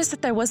 I noticed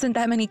that there wasn't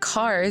that many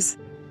cars.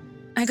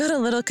 I got a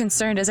little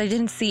concerned as I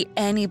didn't see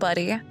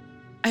anybody.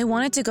 I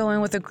wanted to go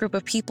in with a group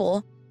of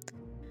people,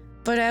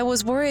 but I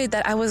was worried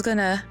that I was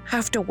gonna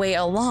have to wait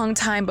a long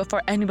time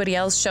before anybody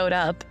else showed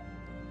up.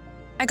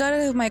 I got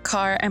out of my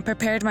car and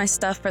prepared my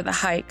stuff for the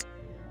hike,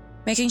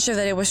 making sure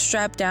that it was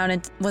strapped down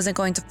and wasn't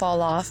going to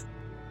fall off.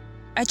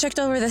 I checked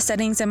over the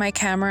settings in my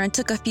camera and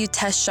took a few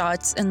test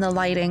shots in the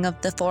lighting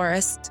of the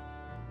forest.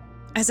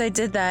 As I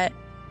did that,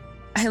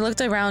 I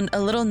looked around a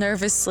little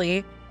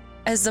nervously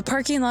as the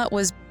parking lot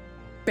was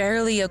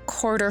barely a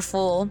quarter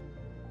full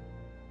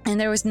and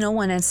there was no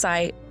one in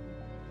sight.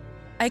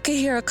 I could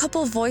hear a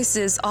couple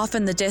voices off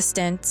in the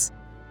distance,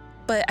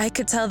 but I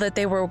could tell that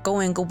they were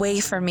going away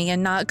from me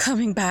and not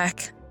coming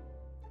back.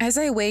 As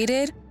I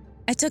waited,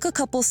 I took a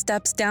couple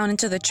steps down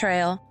into the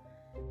trail,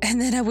 and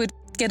then I would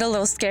get a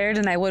little scared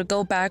and I would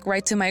go back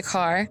right to my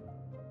car.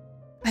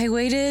 I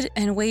waited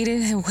and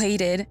waited and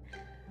waited.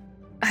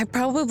 I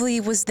probably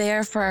was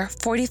there for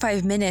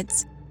 45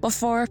 minutes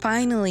before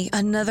finally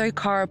another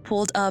car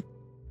pulled up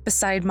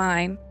beside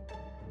mine.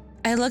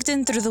 I looked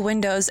in through the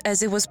windows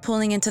as it was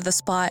pulling into the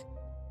spot,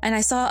 and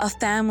I saw a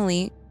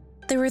family.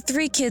 There were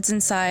 3 kids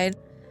inside,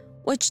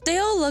 which they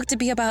all looked to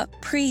be about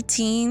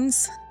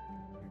pre-teens,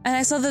 and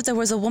I saw that there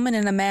was a woman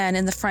and a man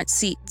in the front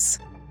seats.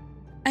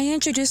 I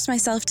introduced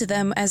myself to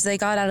them as they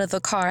got out of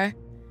the car.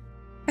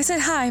 I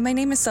said, "Hi, my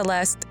name is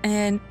Celeste,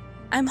 and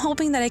I'm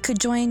hoping that I could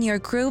join your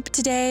group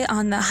today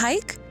on the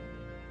hike.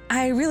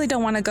 I really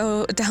don't want to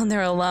go down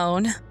there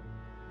alone."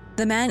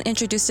 The man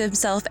introduced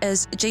himself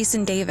as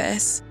Jason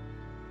Davis.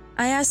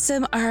 I asked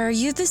him, "Are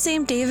you the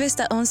same Davis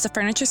that owns the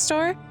furniture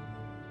store?"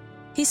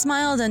 He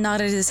smiled and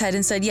nodded his head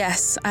and said,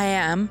 "Yes, I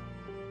am."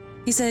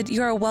 He said,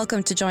 "You are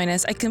welcome to join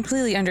us. I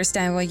completely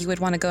understand why you would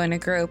want to go in a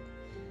group.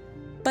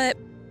 But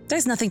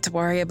there's nothing to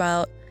worry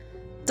about.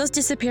 Those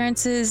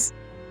disappearances,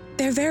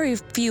 they're very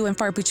few and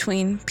far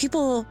between.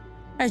 People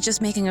are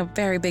just making a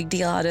very big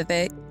deal out of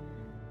it.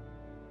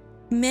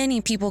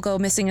 Many people go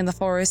missing in the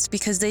forest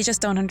because they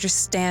just don't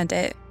understand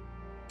it."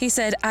 He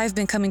said, "I've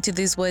been coming to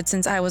these woods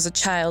since I was a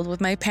child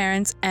with my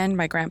parents and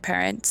my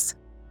grandparents.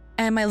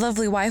 And my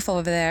lovely wife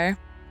over there."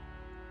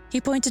 He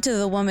pointed to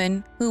the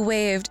woman who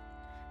waved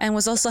and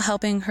was also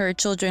helping her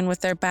children with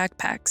their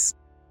backpacks.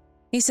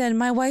 He said,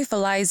 "My wife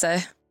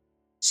Eliza,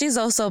 she's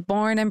also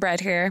born and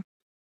bred here.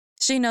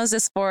 She knows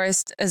this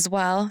forest as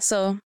well,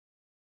 so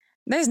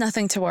there's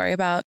nothing to worry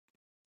about."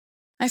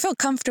 I felt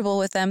comfortable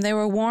with them. They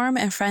were warm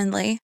and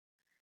friendly.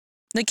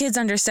 The kids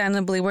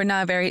understandably were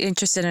not very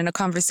interested in a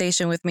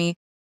conversation with me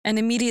and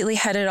immediately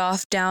headed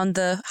off down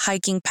the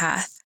hiking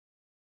path.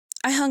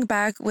 I hung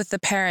back with the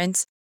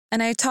parents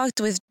and I talked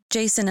with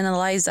Jason and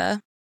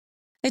Eliza.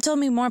 They told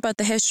me more about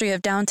the history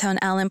of downtown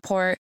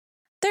Allenport,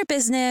 their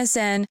business,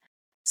 and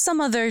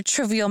some other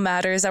trivial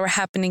matters that were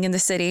happening in the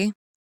city.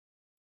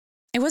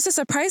 It was a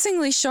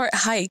surprisingly short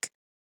hike.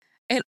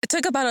 It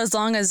took about as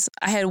long as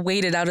I had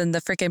waited out in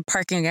the freaking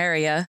parking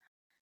area.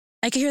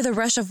 I could hear the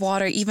rush of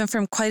water even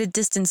from quite a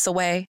distance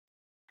away.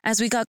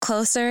 As we got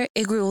closer,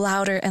 it grew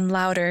louder and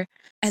louder,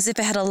 as if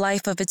it had a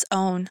life of its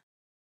own.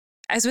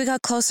 As we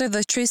got closer,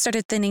 the trees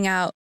started thinning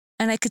out,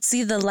 and I could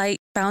see the light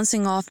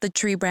bouncing off the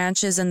tree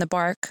branches and the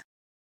bark.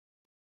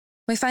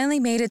 We finally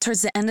made it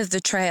towards the end of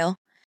the trail,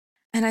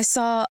 and I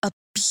saw a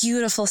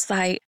beautiful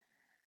sight.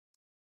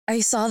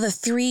 I saw the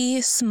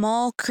 3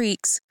 small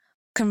creeks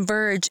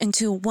converge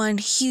into one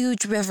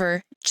huge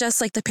river, just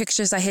like the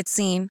pictures I had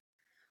seen,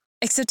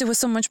 except it was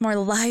so much more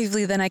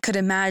lively than I could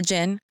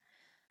imagine.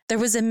 There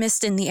was a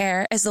mist in the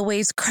air as the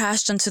waves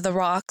crashed onto the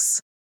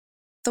rocks.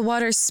 The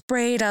water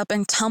sprayed up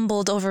and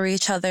tumbled over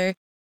each other,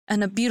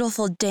 and a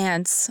beautiful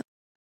dance.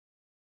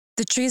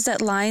 The trees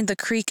that lined the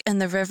creek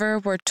and the river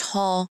were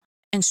tall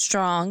and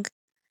strong.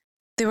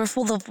 They were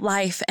full of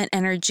life and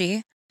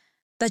energy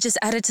that just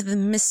added to the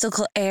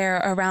mystical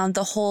air around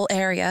the whole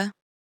area.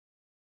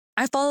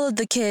 I followed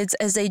the kids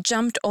as they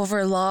jumped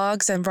over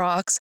logs and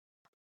rocks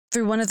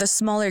through one of the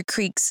smaller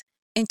creeks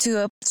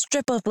into a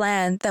strip of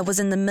land that was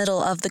in the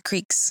middle of the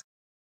creeks.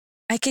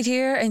 I could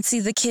hear and see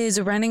the kids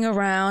running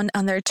around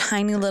on their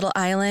tiny little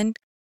island,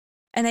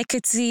 and I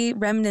could see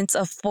remnants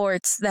of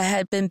forts that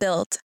had been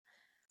built.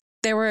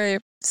 There were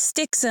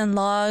sticks and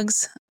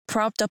logs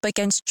propped up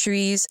against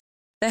trees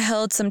that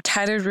held some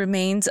tattered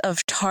remains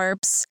of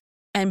tarps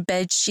and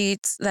bed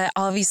sheets that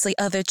obviously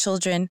other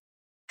children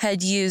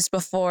had used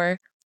before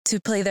to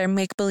play their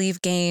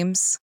make-believe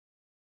games.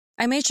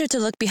 I made sure to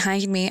look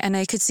behind me, and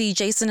I could see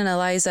Jason and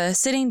Eliza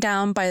sitting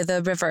down by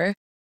the river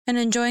and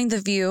enjoying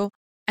the view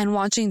and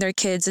watching their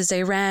kids as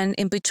they ran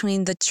in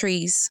between the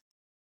trees.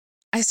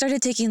 I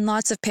started taking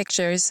lots of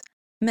pictures,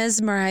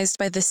 mesmerized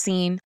by the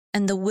scene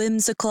and the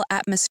whimsical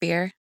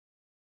atmosphere.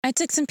 I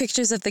took some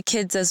pictures of the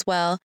kids as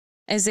well,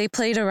 as they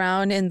played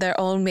around in their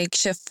own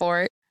makeshift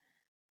fort.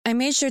 I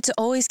made sure to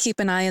always keep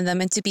an eye on them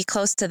and to be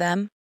close to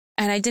them,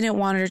 and I didn't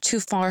wander too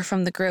far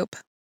from the group.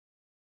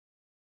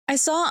 I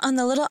saw on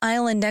the little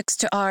island next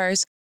to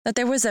ours that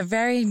there was a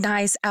very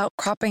nice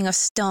outcropping of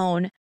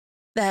stone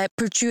that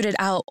protruded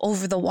out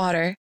over the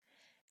water.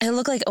 It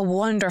looked like a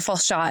wonderful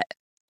shot.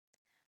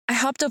 I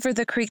hopped over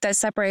the creek that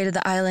separated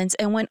the islands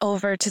and went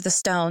over to the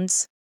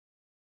stones.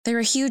 They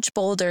were huge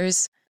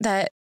boulders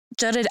that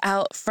jutted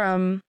out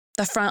from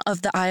the front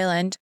of the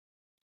island.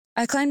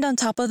 I climbed on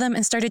top of them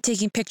and started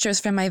taking pictures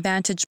from my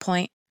vantage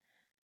point.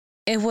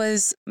 It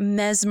was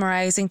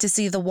mesmerizing to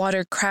see the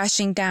water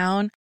crashing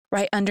down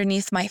right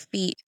underneath my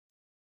feet.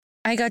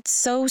 I got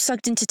so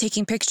sucked into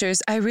taking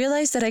pictures, I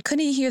realized that I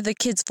couldn't hear the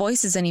kids'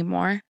 voices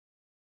anymore.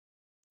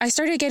 I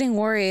started getting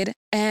worried,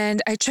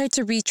 and I tried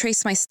to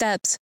retrace my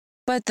steps,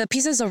 but the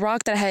pieces of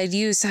rock that I had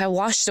used had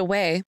washed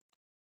away.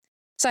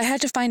 So I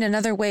had to find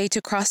another way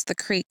to cross the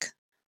creek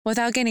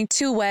without getting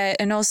too wet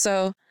and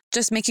also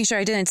just making sure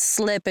I didn't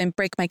slip and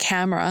break my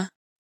camera.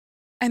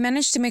 I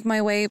managed to make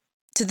my way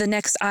to the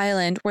next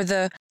island where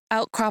the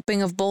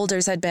outcropping of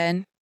boulders had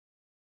been.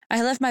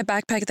 I left my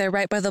backpack there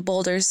right by the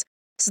boulders,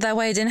 so that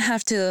way I didn't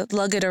have to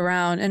lug it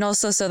around, and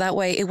also so that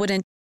way it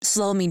wouldn't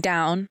slow me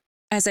down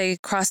as I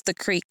crossed the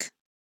creek.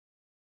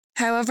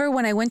 However,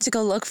 when I went to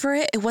go look for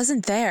it, it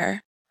wasn't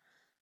there.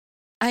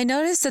 I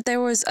noticed that there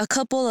was a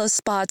couple of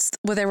spots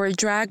where there were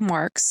drag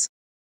marks.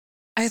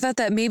 I thought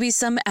that maybe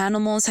some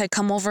animals had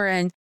come over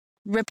and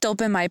ripped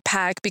open my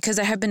pack because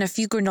there had been a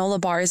few granola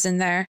bars in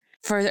there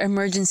for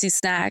emergency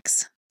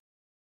snacks.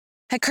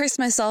 I cursed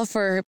myself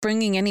for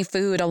bringing any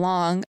food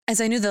along, as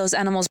I knew those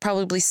animals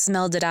probably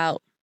smelled it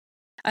out.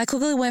 I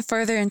quickly went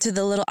further into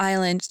the little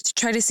island to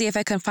try to see if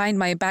I could find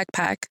my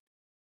backpack.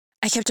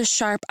 I kept a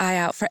sharp eye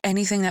out for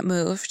anything that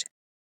moved.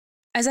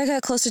 As I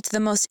got closer to the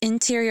most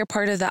interior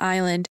part of the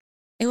island,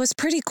 it was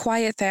pretty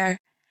quiet there.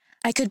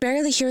 I could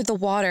barely hear the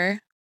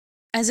water,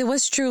 as it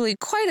was truly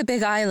quite a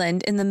big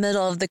island in the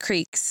middle of the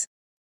creeks.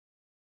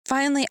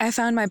 Finally, I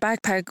found my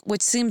backpack,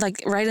 which seemed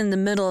like right in the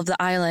middle of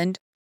the island.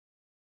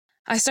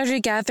 I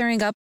started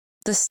gathering up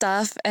the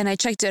stuff and I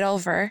checked it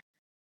over.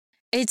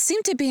 It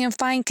seemed to be in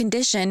fine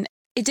condition.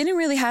 It didn't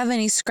really have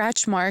any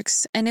scratch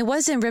marks, and it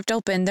wasn't ripped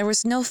open. There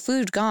was no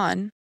food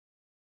gone.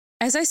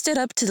 As I stood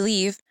up to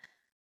leave,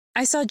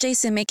 I saw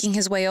Jason making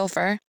his way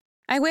over.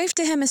 I waved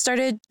to him and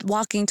started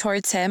walking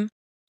towards him.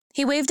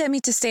 He waved at me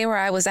to stay where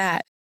I was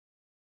at.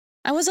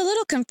 I was a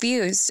little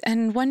confused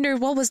and wondered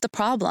what was the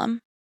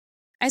problem.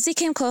 As he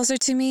came closer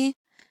to me,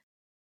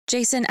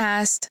 Jason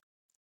asked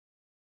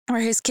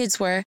where his kids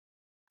were.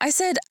 I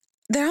said,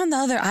 "They're on the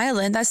other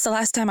island. That's the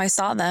last time I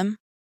saw them."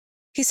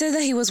 He said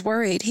that he was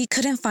worried. He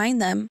couldn't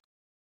find them.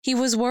 He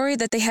was worried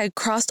that they had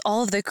crossed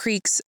all of the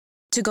creeks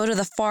to go to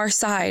the far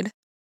side,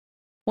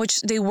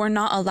 which they were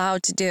not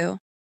allowed to do,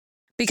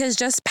 because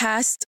just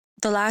past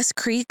the last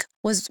creek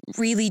was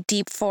really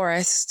deep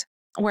forest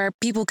where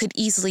people could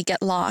easily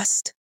get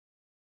lost.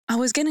 I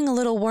was getting a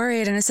little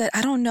worried and I said,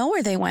 "I don't know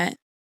where they went."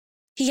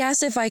 He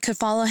asked if I could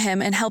follow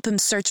him and help him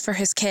search for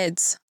his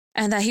kids,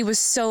 and that he was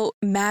so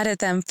mad at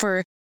them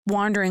for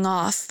wandering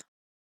off.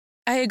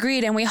 I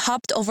agreed, and we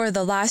hopped over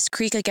the last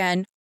creek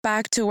again,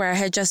 back to where I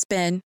had just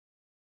been.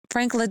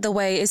 Frank led the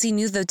way as he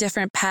knew the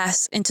different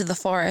paths into the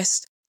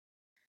forest.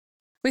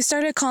 We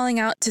started calling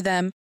out to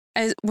them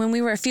when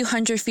we were a few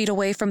hundred feet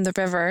away from the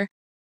river,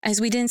 as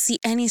we didn't see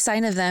any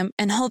sign of them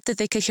and hoped that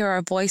they could hear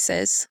our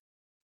voices.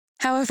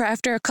 However,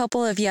 after a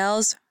couple of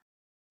yells,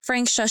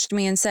 Frank shushed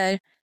me and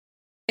said,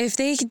 "If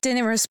they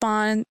didn't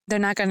respond, they're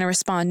not going to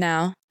respond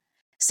now.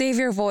 Save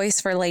your voice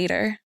for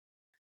later."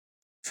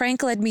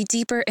 Frank led me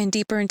deeper and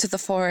deeper into the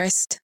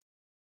forest.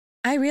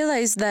 I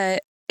realized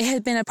that it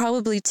had been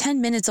probably 10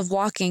 minutes of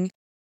walking,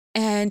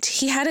 and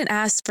he hadn't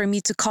asked for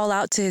me to call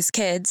out to his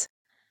kids.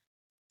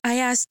 I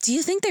asked, "Do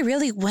you think they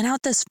really went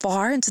out this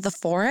far into the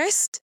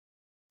forest?"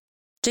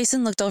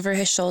 Jason looked over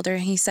his shoulder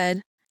and he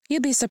said,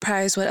 "You'd be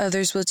surprised what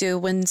others will do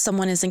when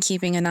someone isn't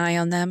keeping an eye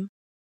on them."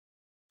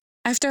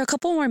 After a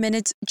couple more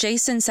minutes,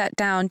 Jason sat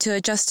down to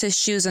adjust his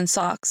shoes and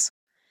socks.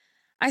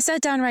 I sat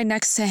down right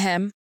next to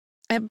him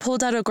and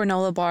pulled out a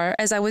granola bar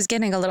as I was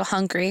getting a little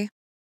hungry.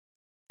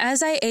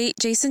 As I ate,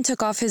 Jason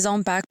took off his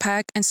own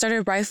backpack and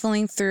started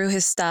rifling through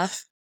his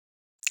stuff.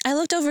 I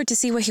looked over to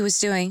see what he was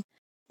doing,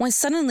 when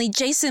suddenly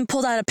Jason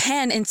pulled out a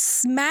pan and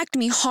smacked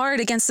me hard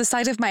against the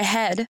side of my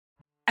head.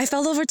 I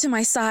fell over to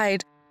my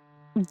side,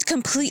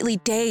 completely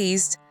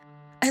dazed.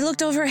 I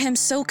looked over at him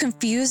so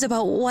confused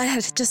about what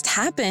had just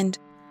happened.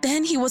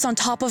 Then he was on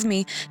top of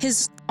me,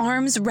 his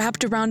arms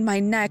wrapped around my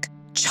neck,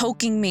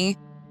 choking me.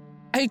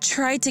 I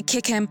tried to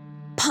kick him,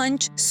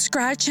 punch,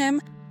 scratch him.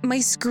 My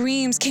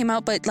screams came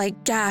out but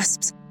like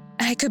gasps.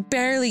 I could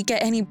barely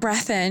get any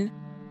breath in.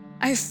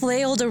 I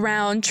flailed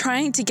around,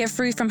 trying to get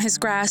free from his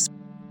grasp,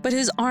 but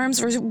his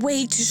arms were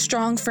way too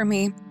strong for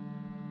me.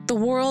 The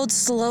world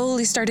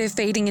slowly started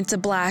fading into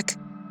black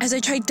as I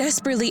tried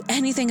desperately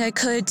anything I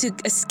could to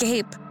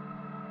escape.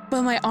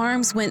 But my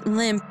arms went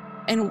limp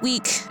and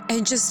weak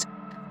and just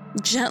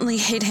gently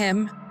hit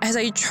him as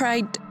I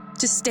tried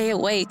to stay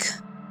awake.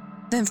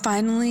 Then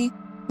finally,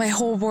 my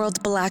whole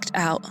world blacked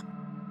out.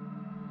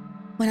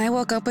 When I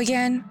woke up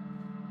again,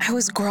 I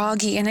was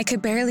groggy and I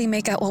could barely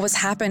make out what was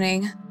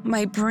happening,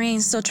 my brain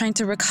still trying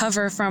to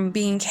recover from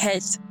being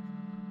hit.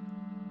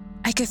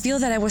 I could feel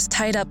that I was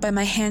tied up by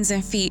my hands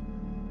and feet,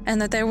 and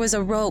that there was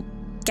a rope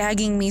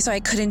gagging me so I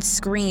couldn't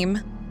scream.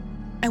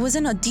 I was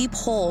in a deep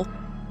hole.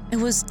 It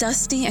was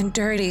dusty and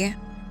dirty,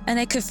 and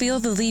I could feel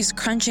the leaves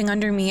crunching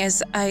under me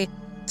as I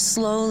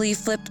slowly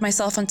flipped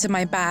myself onto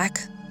my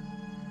back.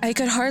 I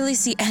could hardly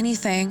see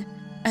anything,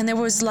 and there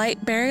was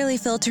light barely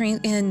filtering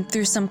in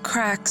through some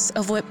cracks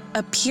of what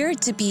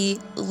appeared to be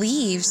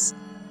leaves.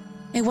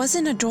 It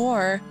wasn't a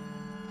door,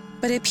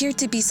 but it appeared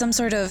to be some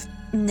sort of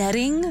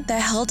netting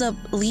that held up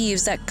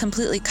leaves that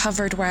completely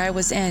covered where I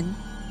was in.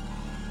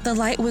 The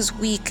light was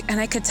weak, and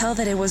I could tell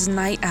that it was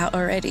night out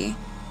already,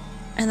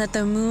 and that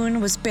the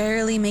moon was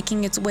barely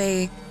making its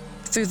way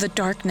through the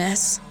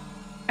darkness.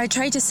 I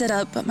tried to sit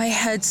up, but my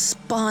head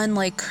spun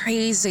like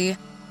crazy,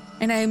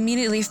 and I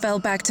immediately fell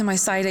back to my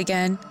side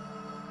again.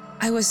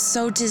 I was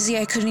so dizzy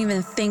I couldn't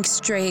even think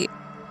straight,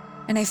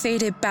 and I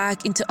faded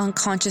back into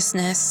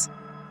unconsciousness.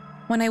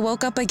 When I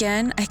woke up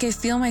again, I could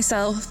feel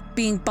myself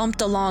being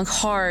bumped along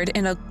hard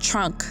in a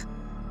trunk.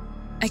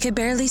 I could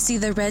barely see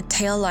the red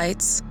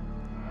taillights,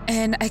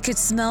 and I could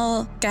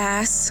smell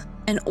gas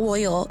and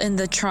oil in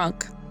the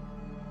trunk.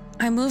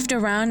 I moved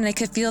around and I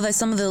could feel that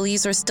some of the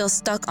leaves were still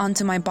stuck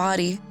onto my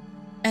body,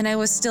 and I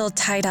was still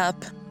tied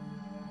up.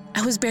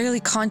 I was barely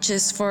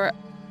conscious for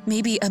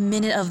maybe a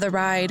minute of the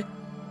ride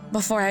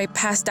before I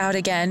passed out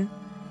again.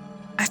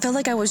 I felt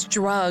like I was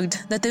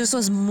drugged, that this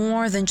was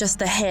more than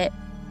just a hit,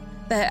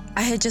 that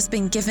I had just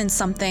been given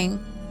something,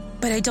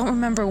 but I don't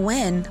remember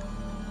when.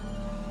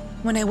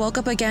 When I woke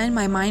up again,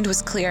 my mind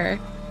was clear.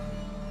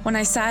 When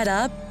I sat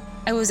up,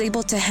 I was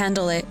able to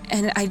handle it,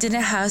 and I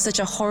didn't have such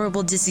a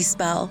horrible dizzy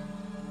spell.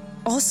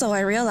 Also,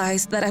 I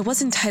realized that I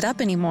wasn't tied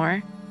up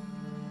anymore,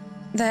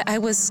 that I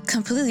was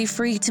completely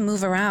free to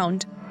move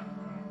around.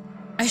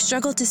 I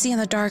struggled to see in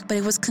the dark, but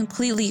it was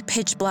completely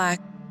pitch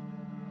black.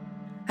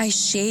 I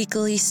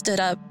shakily stood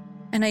up,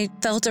 and I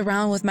felt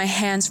around with my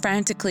hands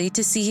frantically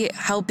to see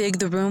how big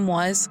the room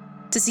was,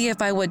 to see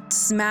if I would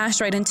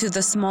smash right into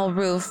the small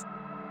roof.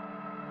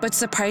 But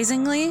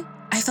surprisingly,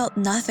 I felt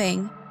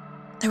nothing.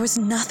 There was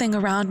nothing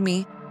around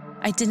me.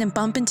 I didn't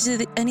bump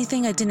into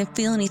anything, I didn't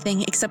feel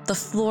anything except the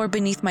floor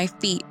beneath my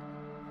feet.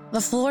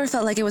 The floor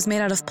felt like it was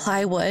made out of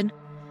plywood,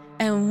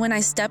 and when I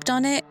stepped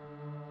on it,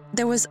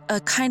 there was a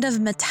kind of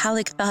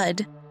metallic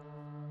thud.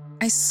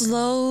 I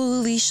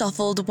slowly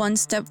shuffled one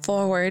step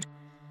forward,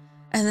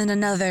 and then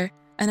another,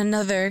 and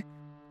another,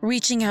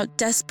 reaching out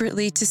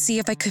desperately to see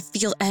if I could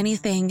feel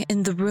anything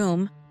in the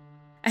room.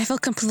 I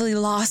felt completely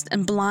lost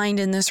and blind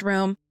in this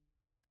room,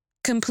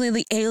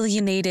 completely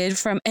alienated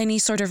from any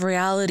sort of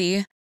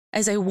reality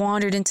as I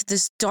wandered into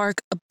this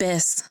dark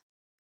abyss.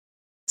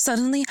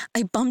 Suddenly,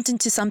 I bumped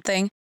into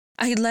something.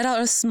 I let out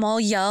a small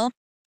yell.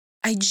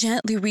 I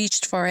gently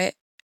reached for it.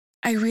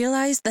 I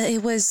realized that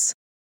it was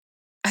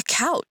a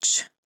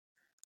couch.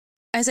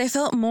 As I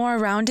felt more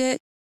around it,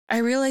 I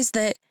realized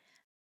that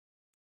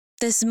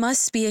this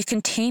must be a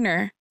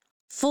container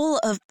full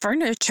of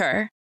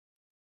furniture.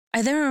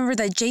 I then remembered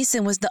that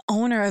Jason was the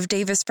owner of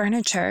Davis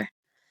Furniture,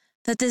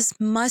 that this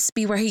must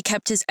be where he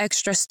kept his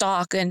extra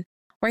stock and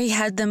where he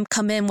had them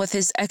come in with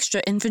his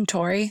extra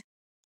inventory.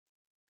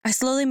 I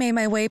slowly made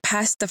my way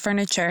past the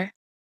furniture.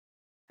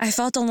 I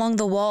felt along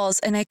the walls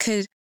and I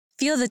could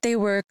feel that they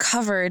were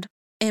covered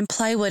in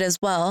plywood as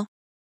well.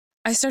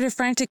 I started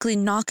frantically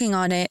knocking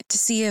on it to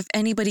see if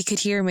anybody could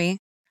hear me,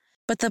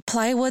 but the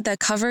plywood that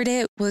covered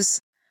it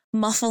was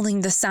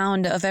muffling the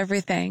sound of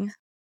everything.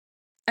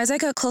 As I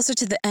got closer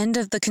to the end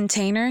of the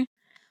container,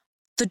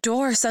 the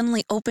door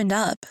suddenly opened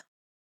up.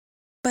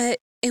 But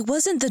it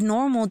wasn't the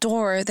normal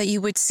door that you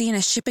would see in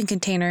a shipping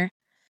container.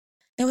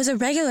 It was a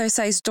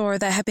regular-sized door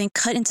that had been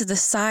cut into the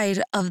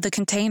side of the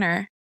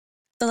container.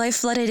 The light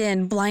flooded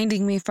in,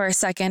 blinding me for a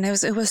second.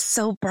 It was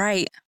so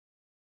bright.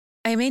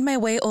 I made my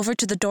way over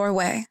to the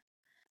doorway.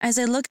 As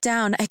I looked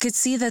down, I could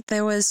see that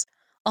there was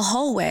a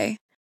hallway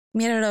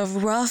made out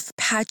of rough,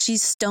 patchy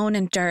stone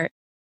and dirt.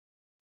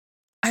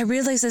 I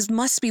realized this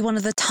must be one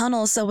of the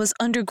tunnels that was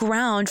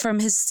underground from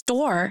his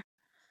store,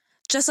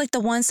 just like the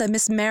ones that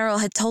Miss Merrill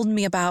had told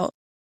me about.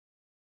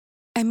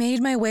 I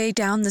made my way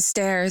down the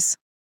stairs,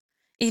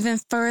 even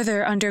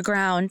further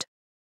underground.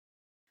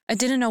 I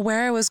didn't know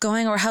where I was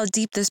going or how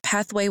deep this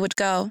pathway would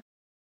go.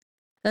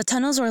 The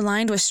tunnels were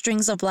lined with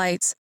strings of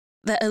lights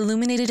that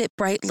illuminated it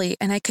brightly,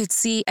 and I could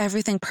see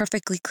everything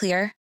perfectly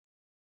clear.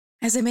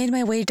 As I made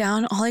my way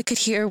down, all I could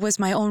hear was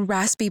my own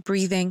raspy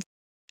breathing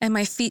and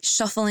my feet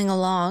shuffling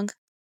along.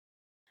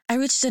 I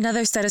reached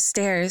another set of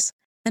stairs,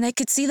 and I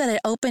could see that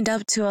it opened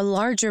up to a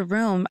larger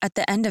room at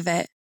the end of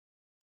it.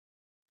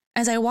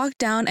 As I walked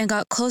down and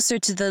got closer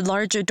to the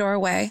larger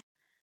doorway,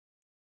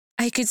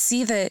 I could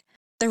see that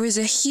there was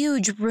a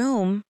huge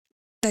room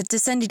that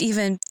descended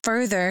even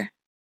further.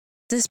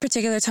 This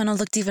particular tunnel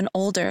looked even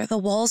older. The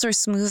walls were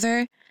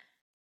smoother,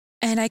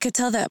 and I could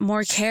tell that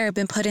more care had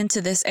been put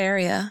into this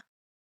area.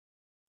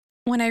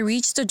 When I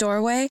reached the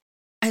doorway,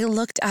 I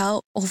looked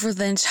out over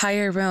the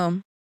entire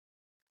room.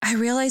 I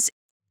realized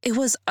it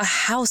was a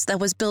house that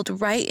was built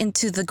right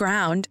into the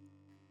ground.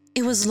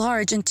 It was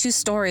large and 2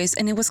 stories,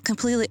 and it was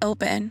completely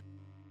open.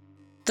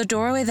 The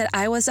doorway that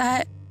I was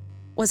at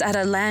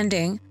a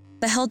landing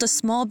that held a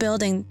small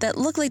building that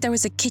looked like there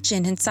was a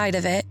kitchen inside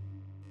of it,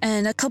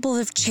 and a couple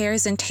of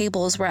chairs and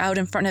tables were out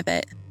in front of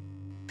it.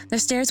 The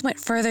stairs went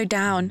further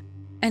down,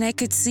 and I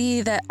could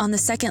see that on the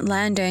second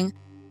landing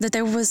that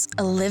there was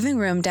a living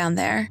room down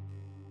there.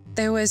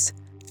 There was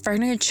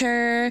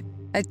furniture,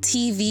 a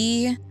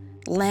TV,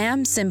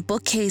 lamps, and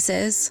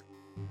bookcases.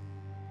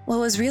 What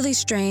was really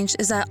strange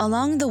is that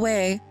along the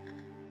way,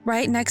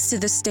 right next to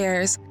the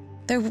stairs,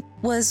 there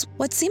was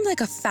what seemed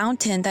like a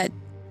fountain that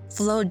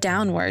flowed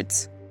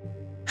downwards.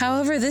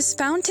 However, this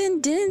fountain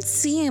didn't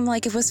seem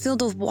like it was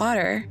filled with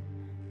water.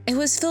 It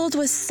was filled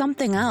with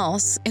something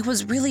else. It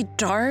was really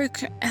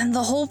dark, and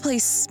the whole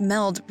place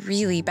smelled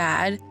really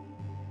bad,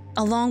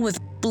 along with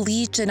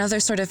bleach and other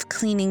sort of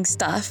cleaning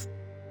stuff.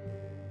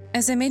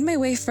 As I made my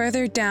way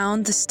further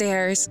down the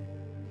stairs,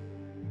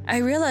 I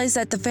realized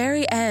at the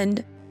very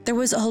end, there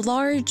was a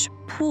large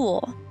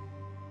pool.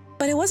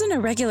 But it wasn't a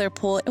regular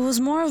pool, it was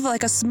more of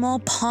like a small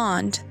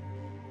pond.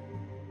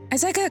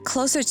 As I got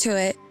closer to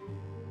it,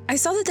 I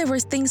saw that there were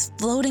things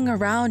floating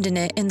around in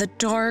it in the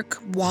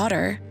dark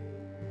water.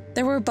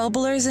 There were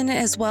bubblers in it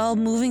as well,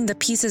 moving the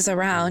pieces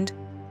around.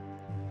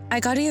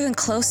 I got even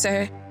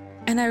closer,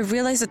 and I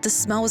realized that the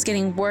smell was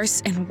getting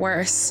worse and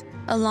worse,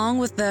 along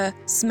with the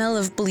smell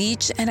of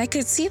bleach, and I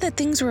could see that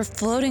things were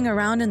floating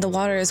around in the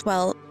water as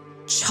well,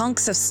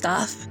 chunks of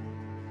stuff.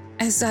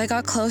 As I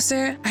got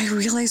closer, I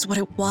realized what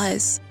it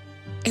was.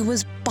 It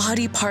was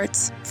body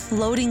parts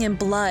floating in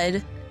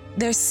blood,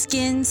 their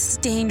skin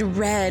stained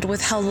red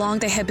with how long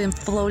they had been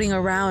floating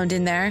around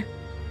in there.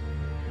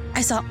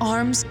 I saw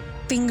arms,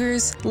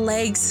 fingers,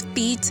 legs,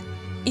 feet,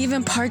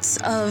 even parts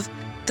of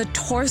the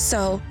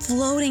torso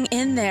floating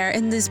in there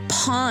in this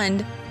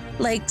pond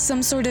like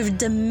some sort of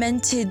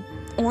demented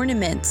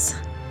ornaments.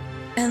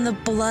 And the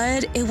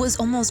blood, it was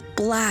almost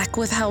black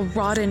with how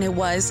rotten it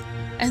was,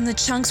 and the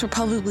chunks were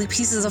probably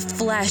pieces of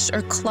flesh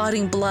or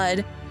clotting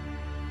blood.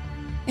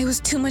 It was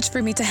too much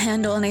for me to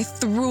handle, and I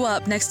threw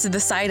up next to the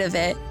side of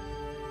it,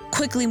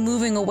 quickly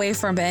moving away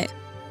from it.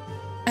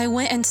 I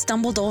went and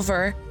stumbled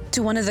over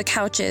to one of the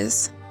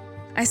couches.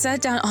 I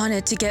sat down on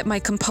it to get my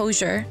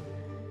composure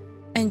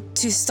and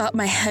to stop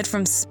my head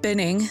from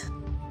spinning.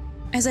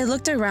 As I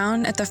looked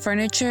around at the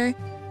furniture,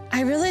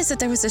 I realized that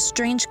there was a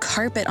strange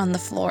carpet on the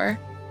floor.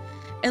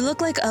 It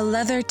looked like a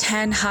leather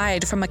tan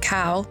hide from a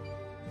cow,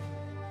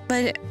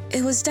 but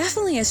it was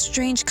definitely a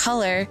strange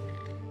color,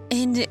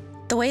 and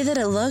the way that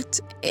it looked,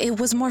 it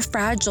was more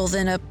fragile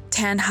than a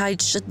tan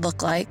hide should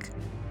look like.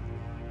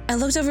 I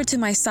looked over to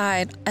my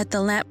side at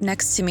the lamp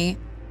next to me.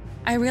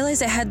 I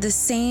realized it had the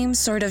same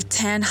sort of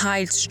tan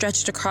hide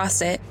stretched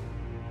across it.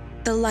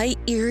 The light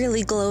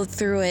eerily glowed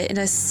through it in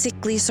a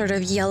sickly sort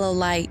of yellow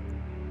light.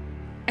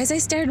 As I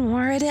stared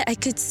more at it, I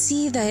could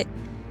see that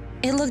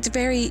it looked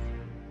very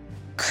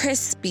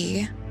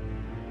crispy.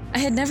 I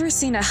had never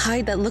seen a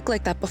hide that looked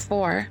like that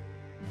before.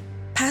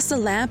 Past the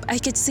lamp, I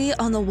could see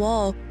on the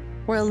wall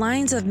were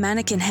lines of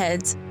mannequin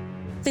heads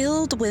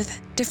filled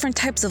with different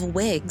types of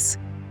wigs.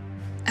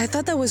 I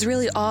thought that was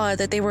really odd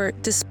that they were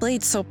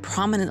displayed so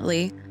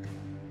prominently.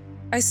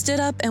 I stood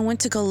up and went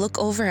to go look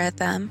over at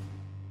them.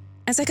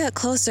 As I got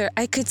closer,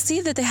 I could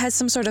see that they had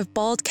some sort of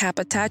bald cap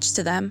attached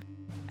to them,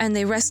 and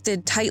they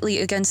rested tightly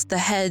against the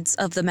heads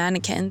of the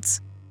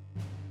mannequins.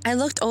 I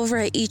looked over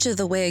at each of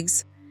the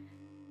wigs.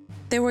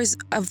 There was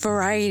a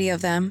variety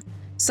of them,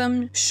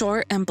 some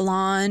short and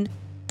blonde,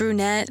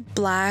 brunette,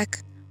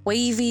 black,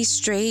 wavy,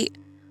 straight,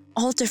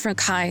 all different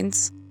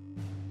kinds.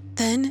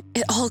 Then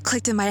it all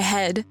clicked in my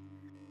head.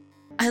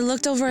 I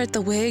looked over at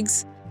the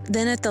wigs,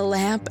 then at the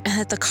lamp and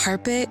at the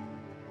carpet.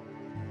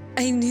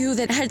 I knew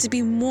that it had to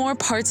be more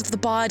parts of the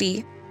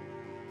body.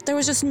 There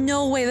was just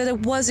no way that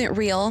it wasn't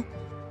real.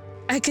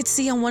 I could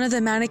see on one of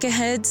the mannequin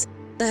heads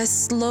that a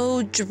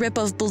slow drip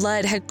of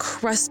blood had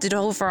crusted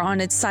over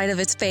on its side of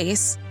its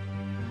face.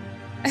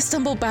 I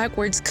stumbled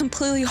backwards,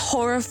 completely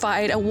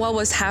horrified at what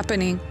was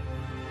happening.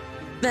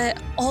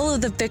 That all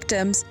of the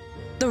victims,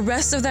 the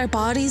rest of their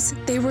bodies,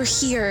 they were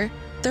here.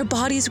 Their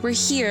bodies were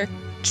here,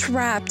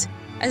 trapped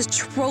as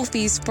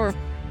trophies for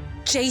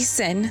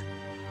Jason.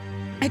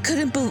 I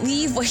couldn't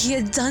believe what he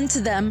had done to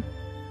them.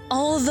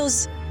 All of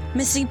those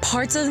missing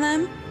parts of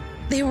them,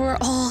 they were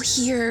all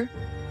here.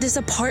 This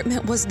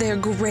apartment was their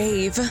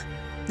grave.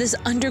 This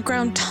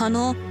underground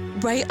tunnel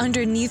right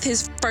underneath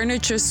his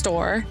furniture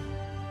store.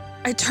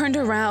 I turned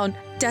around,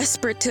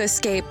 desperate to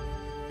escape.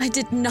 I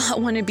did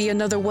not want to be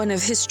another one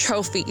of his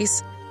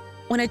trophies.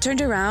 When I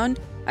turned around,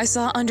 I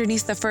saw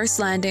underneath the first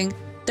landing,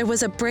 there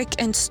was a brick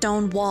and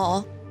stone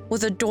wall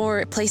with a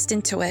door placed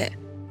into it.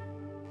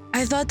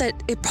 I thought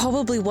that it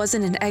probably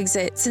wasn't an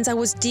exit since I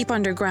was deep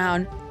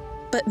underground,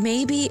 but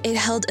maybe it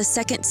held a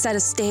second set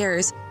of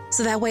stairs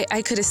so that way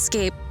I could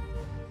escape,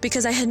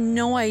 because I had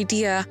no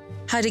idea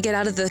how to get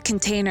out of the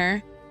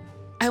container.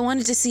 I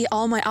wanted to see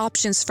all my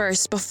options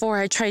first before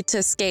I tried to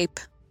escape.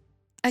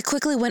 I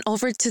quickly went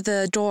over to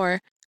the door.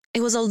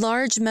 It was a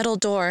large metal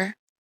door.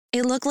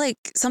 It looked like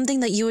something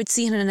that you would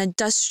see in an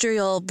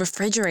industrial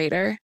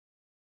refrigerator.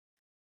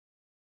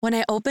 When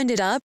I opened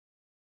it up,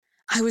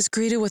 I was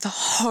greeted with a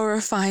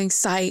horrifying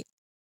sight.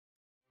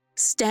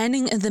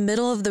 Standing in the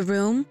middle of the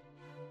room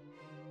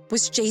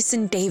was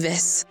Jason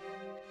Davis.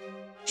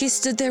 He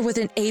stood there with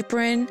an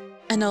apron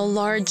and a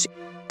large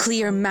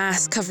clear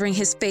mask covering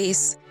his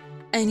face,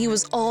 and he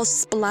was all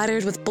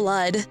splattered with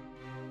blood.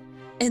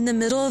 In the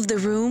middle of the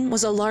room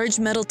was a large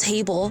metal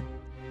table,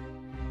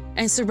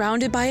 and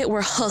surrounded by it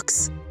were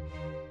hooks.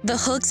 The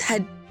hooks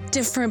had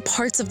different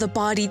parts of the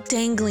body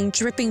dangling,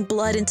 dripping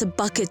blood into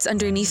buckets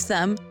underneath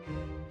them.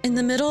 In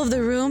the middle of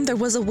the room, there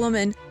was a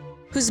woman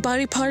whose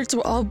body parts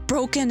were all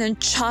broken and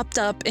chopped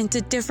up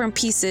into different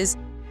pieces,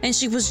 and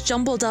she was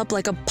jumbled up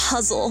like a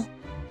puzzle.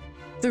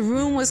 The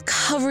room was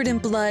covered in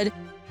blood.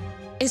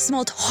 It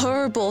smelled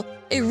horrible.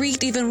 It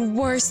reeked even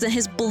worse than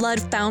his blood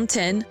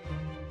fountain.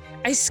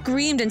 I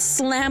screamed and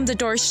slammed the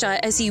door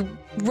shut as he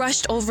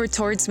rushed over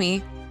towards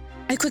me.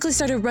 I quickly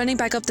started running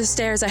back up the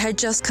stairs I had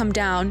just come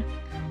down.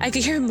 I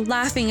could hear him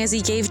laughing as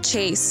he gave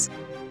chase.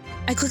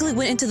 I quickly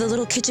went into the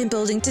little kitchen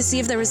building to see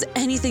if there was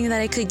anything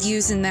that I could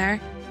use in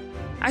there.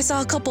 I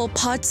saw a couple of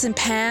pots and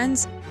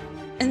pans,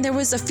 and there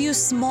was a few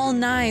small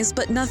knives,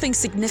 but nothing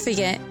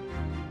significant.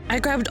 I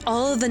grabbed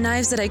all of the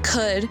knives that I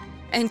could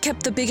and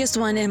kept the biggest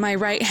one in my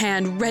right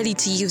hand, ready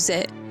to use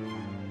it.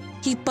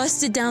 He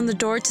busted down the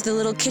door to the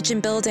little kitchen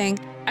building.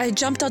 I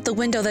jumped out the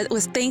window that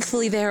was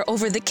thankfully there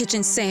over the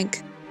kitchen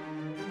sink.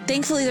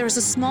 Thankfully, there was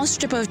a small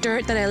strip of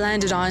dirt that I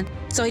landed on,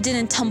 so I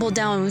didn't tumble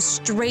down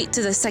straight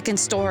to the second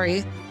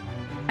story.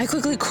 I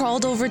quickly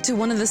crawled over to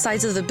one of the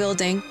sides of the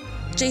building.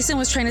 Jason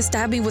was trying to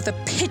stab me with a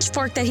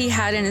pitchfork that he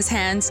had in his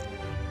hands,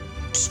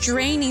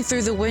 straining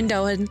through the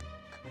window and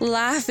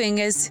laughing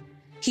as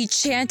he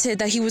chanted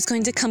that he was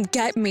going to come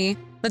get me,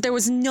 that there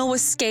was no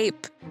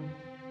escape.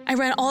 I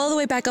ran all the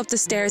way back up the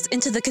stairs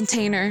into the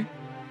container.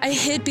 I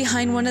hid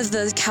behind one of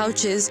the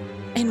couches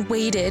and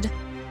waited.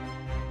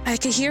 I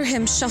could hear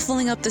him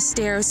shuffling up the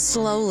stairs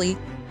slowly,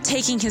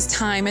 taking his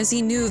time as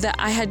he knew that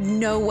I had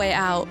no way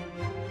out.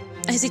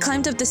 As he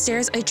climbed up the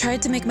stairs, I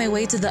tried to make my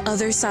way to the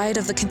other side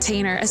of the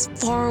container, as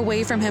far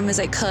away from him as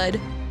I could,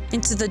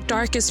 into the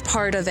darkest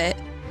part of it.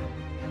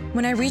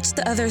 When I reached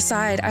the other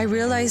side, I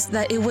realized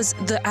that it was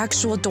the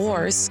actual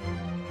doors.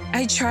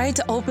 I tried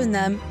to open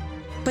them,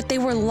 but they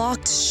were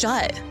locked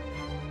shut.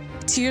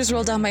 Tears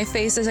rolled down my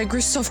face as I grew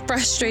so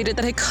frustrated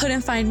that I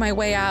couldn't find my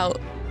way out.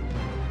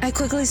 I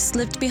quickly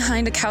slipped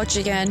behind a couch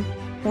again,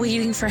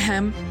 waiting for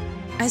him.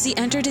 As he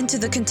entered into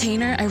the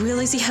container, I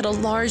realized he had a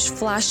large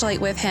flashlight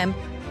with him,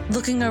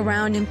 looking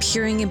around and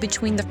peering in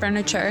between the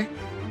furniture.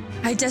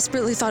 I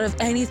desperately thought of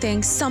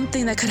anything,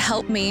 something that could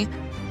help me.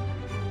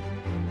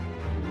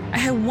 I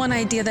had one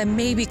idea that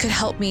maybe could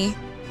help me.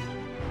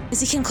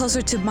 As he came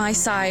closer to my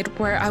side,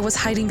 where I was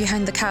hiding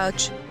behind the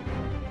couch,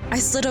 I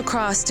slid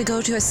across to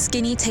go to a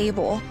skinny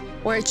table,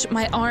 which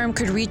my arm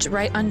could reach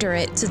right under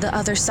it to the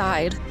other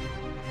side.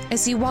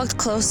 As he walked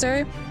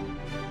closer,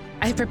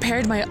 I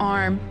prepared my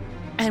arm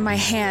and my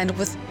hand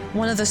with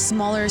one of the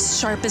smaller,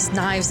 sharpest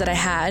knives that I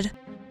had.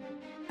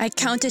 I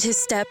counted his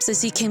steps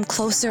as he came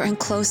closer and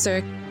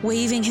closer,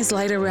 waving his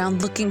light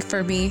around looking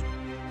for me.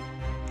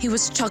 He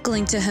was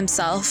chuckling to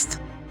himself,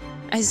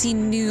 as he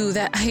knew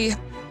that I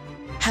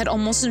had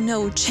almost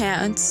no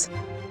chance.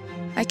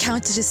 I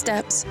counted his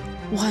steps.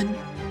 1,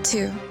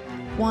 2,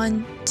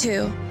 1,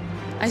 2.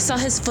 I saw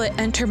his foot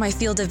enter my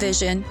field of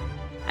vision,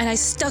 and I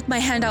stuck my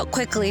hand out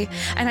quickly,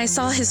 and I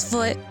saw his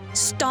foot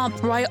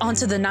stomp right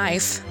onto the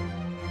knife.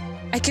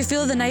 I could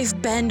feel the knife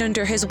bend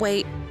under his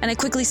weight, and I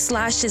quickly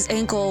slashed his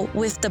ankle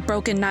with the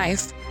broken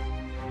knife.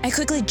 I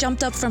quickly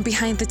jumped up from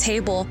behind the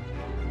table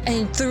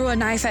and threw a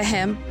knife at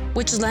him,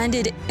 which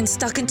landed and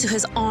stuck into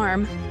his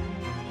arm.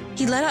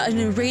 He let out an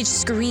enraged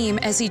scream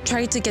as he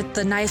tried to get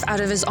the knife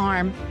out of his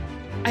arm.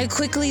 I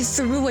quickly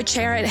threw a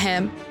chair at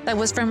him that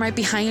was from right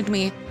behind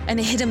me, and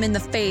it hit him in the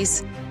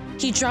face.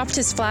 He dropped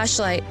his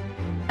flashlight.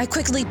 I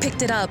quickly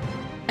picked it up,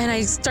 and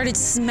I started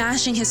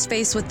smashing his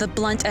face with the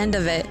blunt end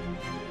of it.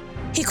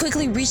 He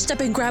quickly reached up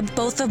and grabbed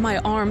both of my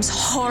arms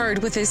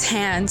hard with his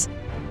hands,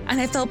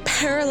 and I felt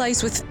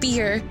paralyzed with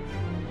fear.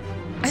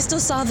 I still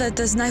saw that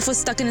this knife was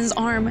stuck in his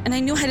arm, and I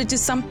knew how to do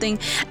something,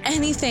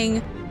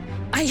 anything.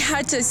 I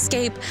had to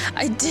escape.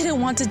 I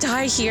didn't want to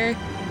die here.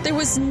 There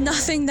was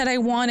nothing that I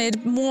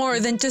wanted more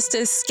than just to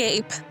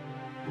escape.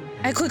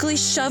 I quickly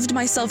shoved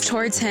myself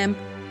towards him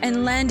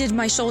and landed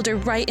my shoulder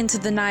right into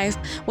the knife,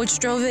 which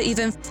drove it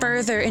even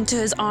further into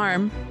his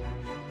arm.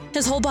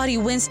 His whole body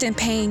winced in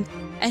pain,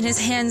 and his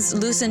hands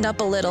loosened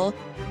up a little,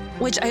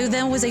 which I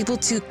then was able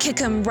to kick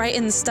him right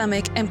in the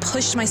stomach and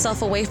push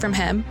myself away from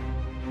him.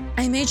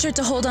 I made sure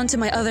to hold on to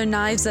my other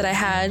knives that I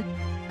had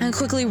and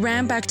quickly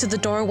ran back to the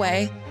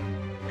doorway.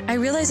 I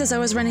realized as I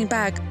was running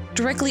back,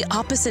 directly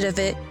opposite of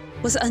it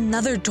was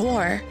another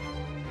door,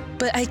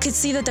 but I could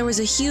see that there was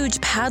a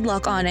huge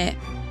padlock on it.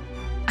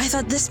 I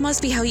thought this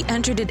must be how he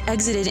entered and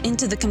exited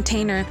into the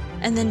container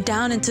and then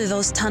down into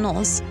those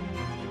tunnels.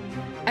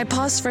 I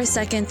paused for a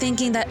second,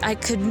 thinking that I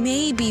could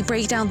maybe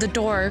break down the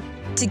door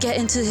to get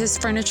into his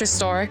furniture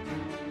store.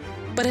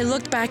 But I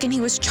looked back and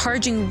he was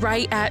charging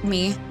right at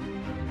me.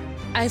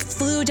 I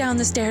flew down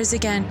the stairs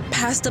again,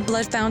 past the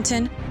blood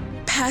fountain,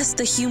 past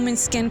the human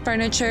skin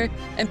furniture,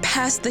 and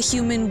past the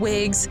human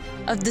wigs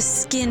of the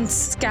skinned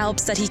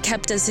scalps that he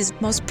kept as his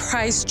most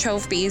prized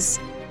trophies.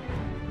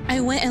 I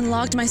went and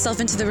locked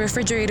myself into the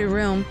refrigerator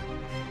room.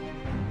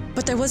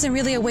 But there wasn't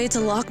really a way to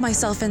lock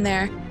myself in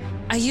there.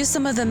 I used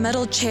some of the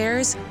metal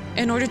chairs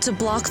in order to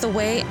block the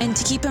way and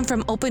to keep him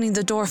from opening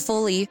the door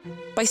fully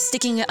by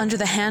sticking it under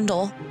the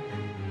handle.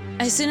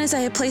 As soon as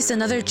I had placed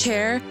another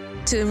chair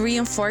to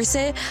reinforce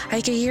it,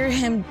 I could hear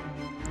him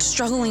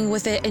struggling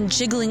with it and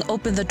jiggling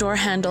open the door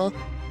handle.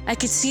 I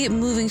could see it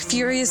moving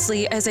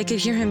furiously as I could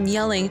hear him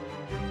yelling.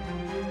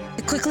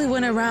 I quickly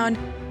went around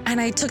and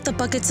I took the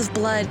buckets of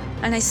blood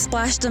and I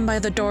splashed them by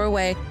the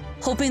doorway,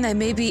 hoping that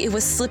maybe it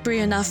was slippery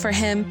enough for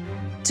him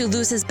to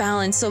lose his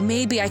balance, so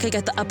maybe I could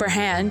get the upper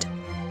hand.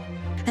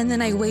 And then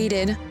I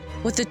waited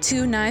with the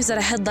 2 knives that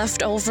I had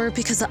left over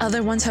because the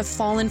other ones had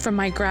fallen from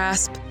my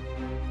grasp.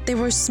 They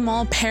were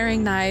small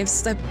paring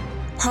knives that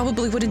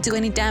probably wouldn't do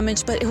any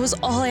damage, but it was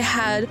all I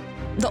had,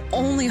 the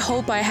only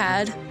hope I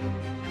had.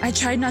 I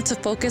tried not to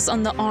focus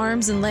on the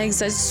arms and legs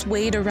that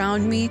swayed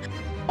around me,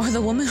 or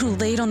the woman who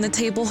laid on the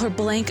table, her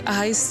blank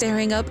eyes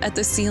staring up at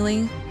the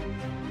ceiling.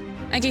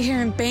 I could hear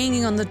him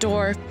banging on the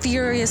door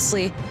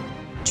furiously,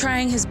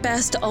 trying his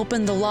best to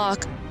open the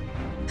lock.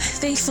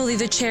 Thankfully,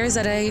 the chairs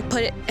that I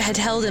put had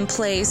held in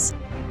place.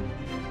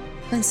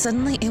 Then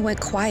suddenly it went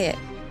quiet.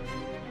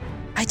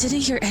 I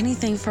didn't hear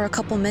anything for a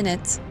couple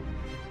minutes.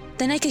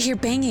 Then I could hear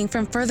banging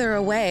from further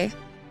away.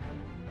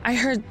 I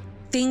heard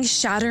things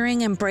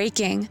shattering and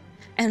breaking,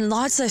 and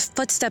lots of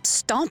footsteps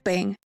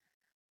stomping.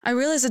 I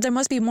realized that there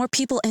must be more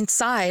people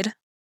inside.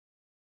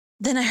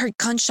 Then I heard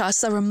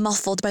gunshots that were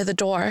muffled by the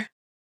door.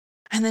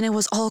 And then it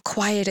was all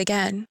quiet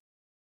again.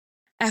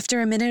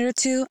 After a minute or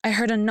two, I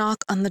heard a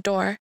knock on the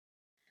door.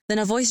 Then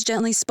a voice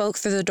gently spoke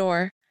through the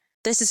door.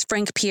 "This is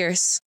Frank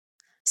Pierce.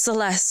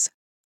 Celeste,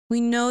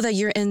 we know that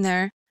you're in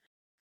there.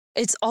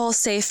 It's all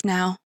safe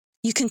now.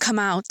 You can come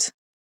out."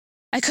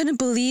 I couldn't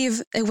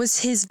believe it was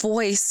his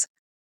voice,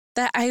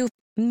 that I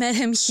met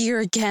him here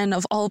again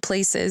of all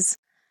places,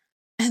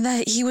 and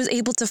that he was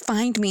able to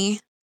find me.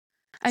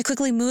 I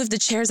quickly moved the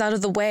chairs out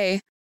of the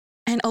way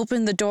and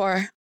opened the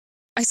door.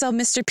 I saw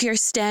Mr.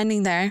 Pierce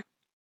standing there,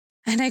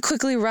 and I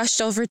quickly rushed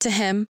over to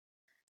him,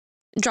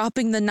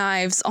 dropping the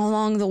knives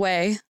along the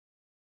way.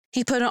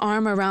 He put an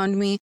arm around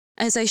me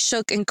as I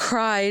shook and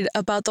cried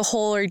about the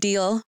whole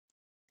ordeal.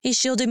 He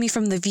shielded me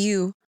from the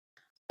view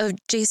of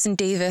Jason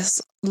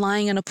Davis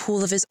lying in a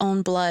pool of his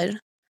own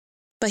blood,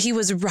 but he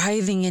was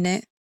writhing in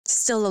it,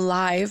 still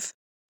alive.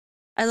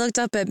 I looked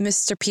up at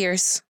Mr.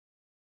 Pierce,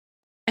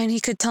 and he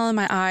could tell in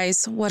my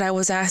eyes what I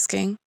was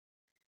asking.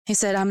 He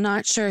said, "I'm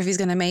not sure if he's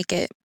going to make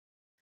it,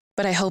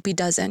 but I hope he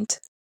doesn't."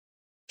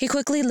 He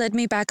quickly led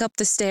me back up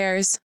the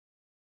stairs,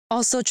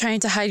 also trying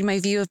to hide my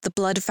view of the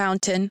blood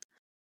fountain,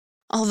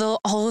 although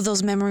all of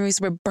those memories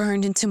were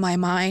burned into my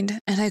mind,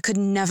 and I could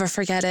never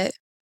forget it.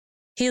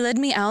 He led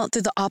me out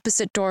through the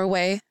opposite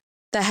doorway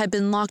that had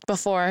been locked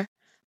before,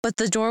 but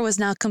the door was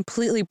now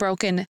completely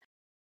broken.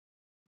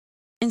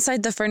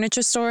 Inside the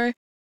furniture store,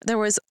 there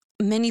was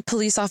many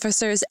police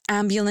officers,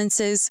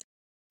 ambulances,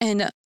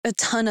 and a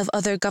ton of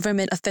other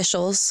government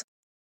officials.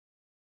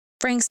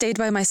 Frank stayed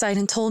by my side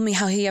and told me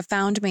how he had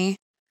found me.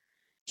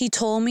 He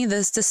told me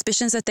the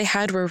suspicions that they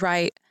had were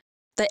right,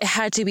 that it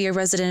had to be a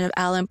resident of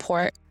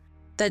Allenport,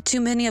 that too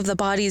many of the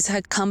bodies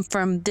had come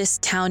from this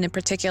town in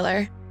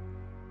particular.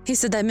 He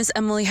said that Miss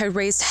Emily had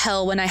raised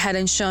hell when I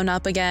hadn't shown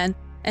up again,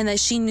 and that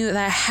she knew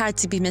that I had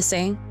to be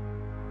missing.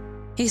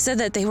 He said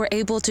that they were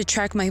able to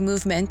track my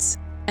movements,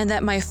 and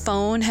that my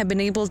phone had been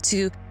able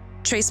to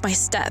trace my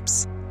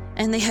steps,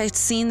 and they had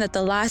seen that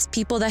the last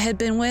people that I had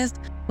been with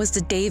was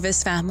the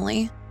Davis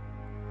family.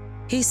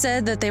 He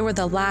said that they were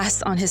the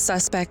last on his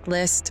suspect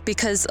list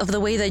because of the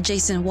way that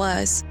Jason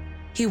was.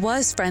 He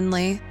was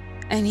friendly,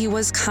 and he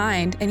was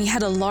kind, and he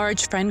had a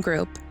large friend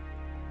group.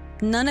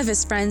 None of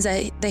his friends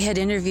that they had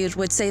interviewed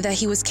would say that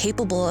he was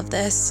capable of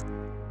this.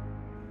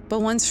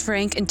 But once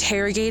Frank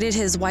interrogated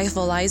his wife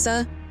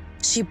Eliza,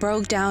 she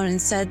broke down and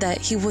said that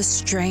he was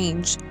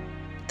strange,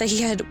 that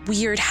he had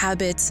weird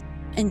habits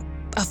and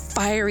a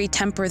fiery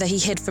temper that he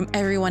hid from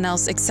everyone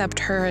else except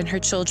her and her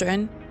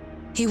children.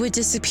 He would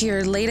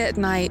disappear late at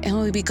night and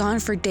would be gone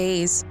for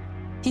days.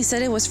 He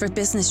said it was for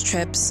business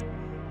trips,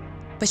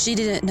 but she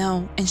didn't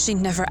know and she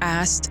never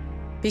asked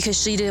because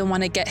she didn't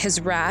want to get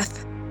his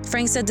wrath.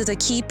 Frank said that the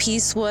key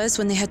piece was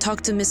when they had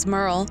talked to Miss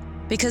Merle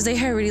because they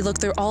had already looked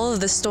through all of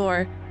the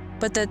store,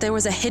 but that there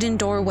was a hidden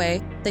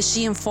doorway that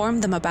she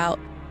informed them about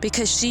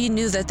because she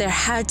knew that there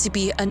had to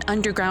be an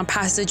underground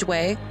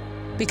passageway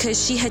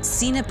because she had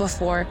seen it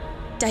before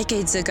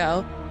decades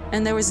ago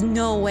and there was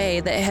no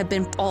way that it had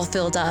been all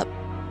filled up.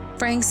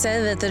 Frank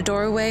said that the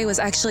doorway was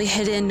actually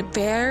hidden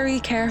very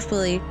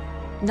carefully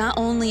not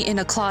only in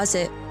a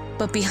closet,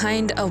 but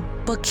behind a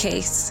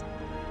bookcase.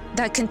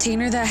 That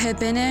container that I had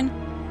been in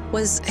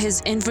was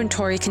his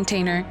inventory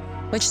container,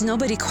 which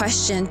nobody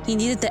questioned. He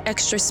needed the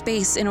extra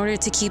space in order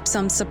to keep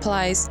some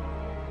supplies.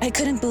 I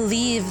couldn't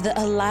believe the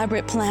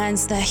elaborate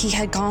plans that he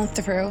had gone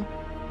through,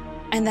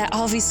 and that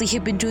obviously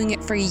he'd been doing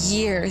it for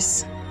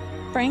years.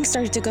 Frank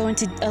started to go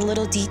into a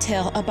little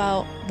detail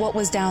about what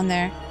was down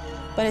there,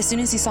 but as soon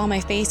as he saw my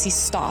face, he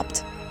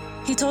stopped.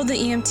 He told the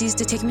EMTs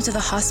to take me to the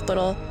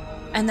hospital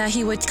and that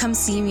he would come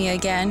see me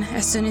again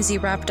as soon as he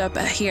wrapped up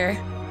here.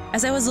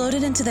 As I was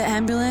loaded into the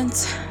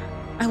ambulance,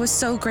 I was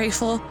so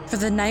grateful for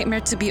the nightmare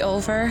to be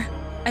over.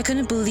 I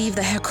couldn't believe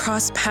that I had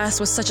crossed paths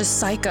with such a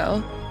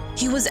psycho.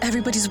 He was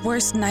everybody's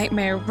worst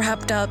nightmare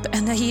wrapped up,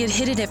 and that he had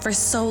hidden it for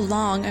so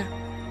long.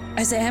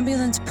 As the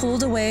ambulance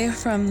pulled away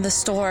from the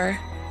store,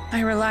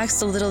 I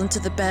relaxed a little into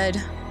the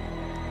bed.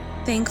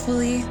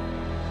 Thankfully,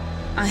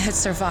 I had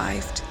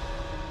survived.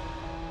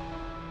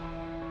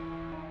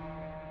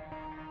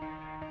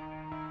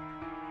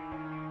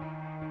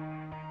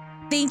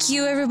 Thank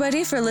you,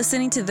 everybody, for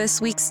listening to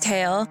this week's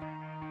tale.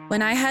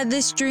 When I had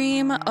this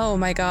dream, oh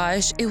my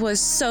gosh, it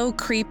was so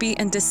creepy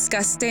and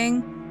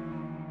disgusting.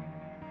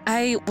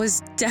 I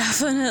was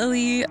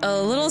definitely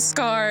a little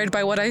scarred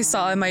by what I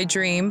saw in my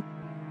dream.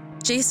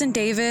 Jason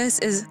Davis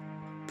is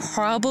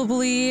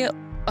probably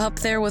up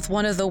there with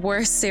one of the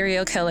worst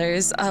serial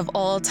killers of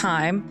all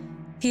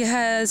time. He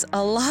has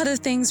a lot of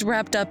things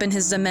wrapped up in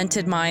his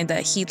demented mind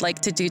that he'd like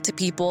to do to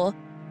people.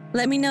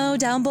 Let me know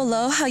down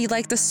below how you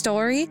like the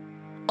story.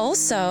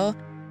 Also,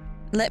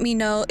 let me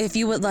know if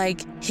you would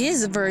like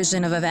his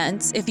version of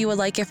events, if you would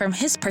like it from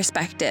his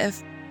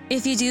perspective.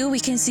 If you do, we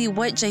can see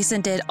what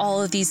Jason did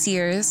all of these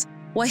years,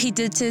 what he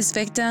did to his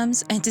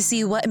victims, and to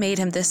see what made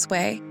him this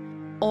way,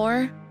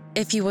 or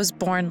if he was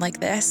born like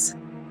this.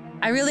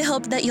 I really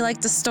hope that you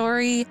liked the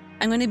story.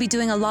 I'm going to be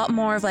doing a lot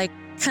more of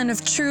kind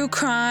of true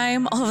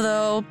crime,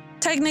 although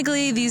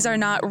technically these are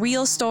not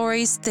real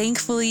stories.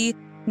 Thankfully,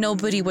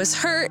 nobody was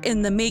hurt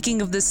in the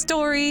making of this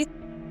story.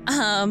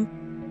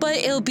 But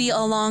it'll be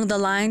along the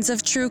lines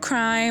of true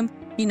crime,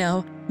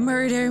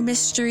 murder,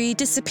 mystery,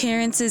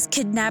 disappearances,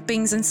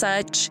 kidnappings, and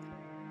such.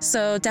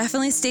 So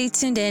definitely stay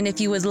tuned in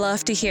if you would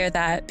love to hear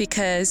that,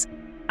 because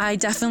I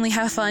definitely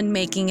have fun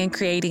making and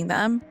creating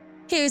them.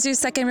 Here's your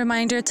second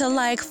reminder to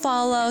like,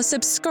 follow,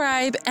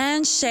 subscribe,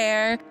 and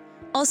share.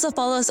 Also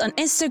follow us on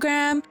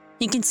Instagram.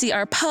 You can see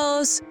our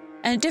posts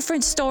and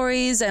different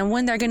stories and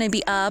when they're going to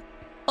be up.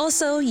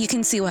 Also, you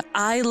can see what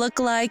I look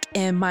like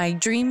in my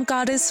dream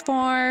goddess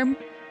form.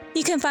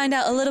 You can find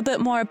out a little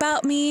bit more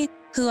about me,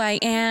 who I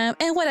am,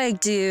 and what I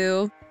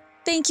do.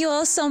 Thank you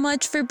all so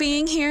much for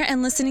being here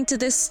and listening to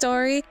this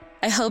story.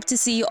 I hope to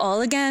see you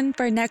all again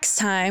for next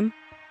time.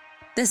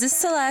 This is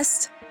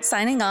Celeste,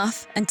 signing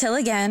off. Until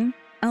again,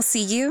 I'll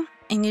see you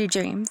in your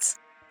dreams.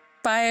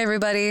 Bye,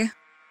 everybody.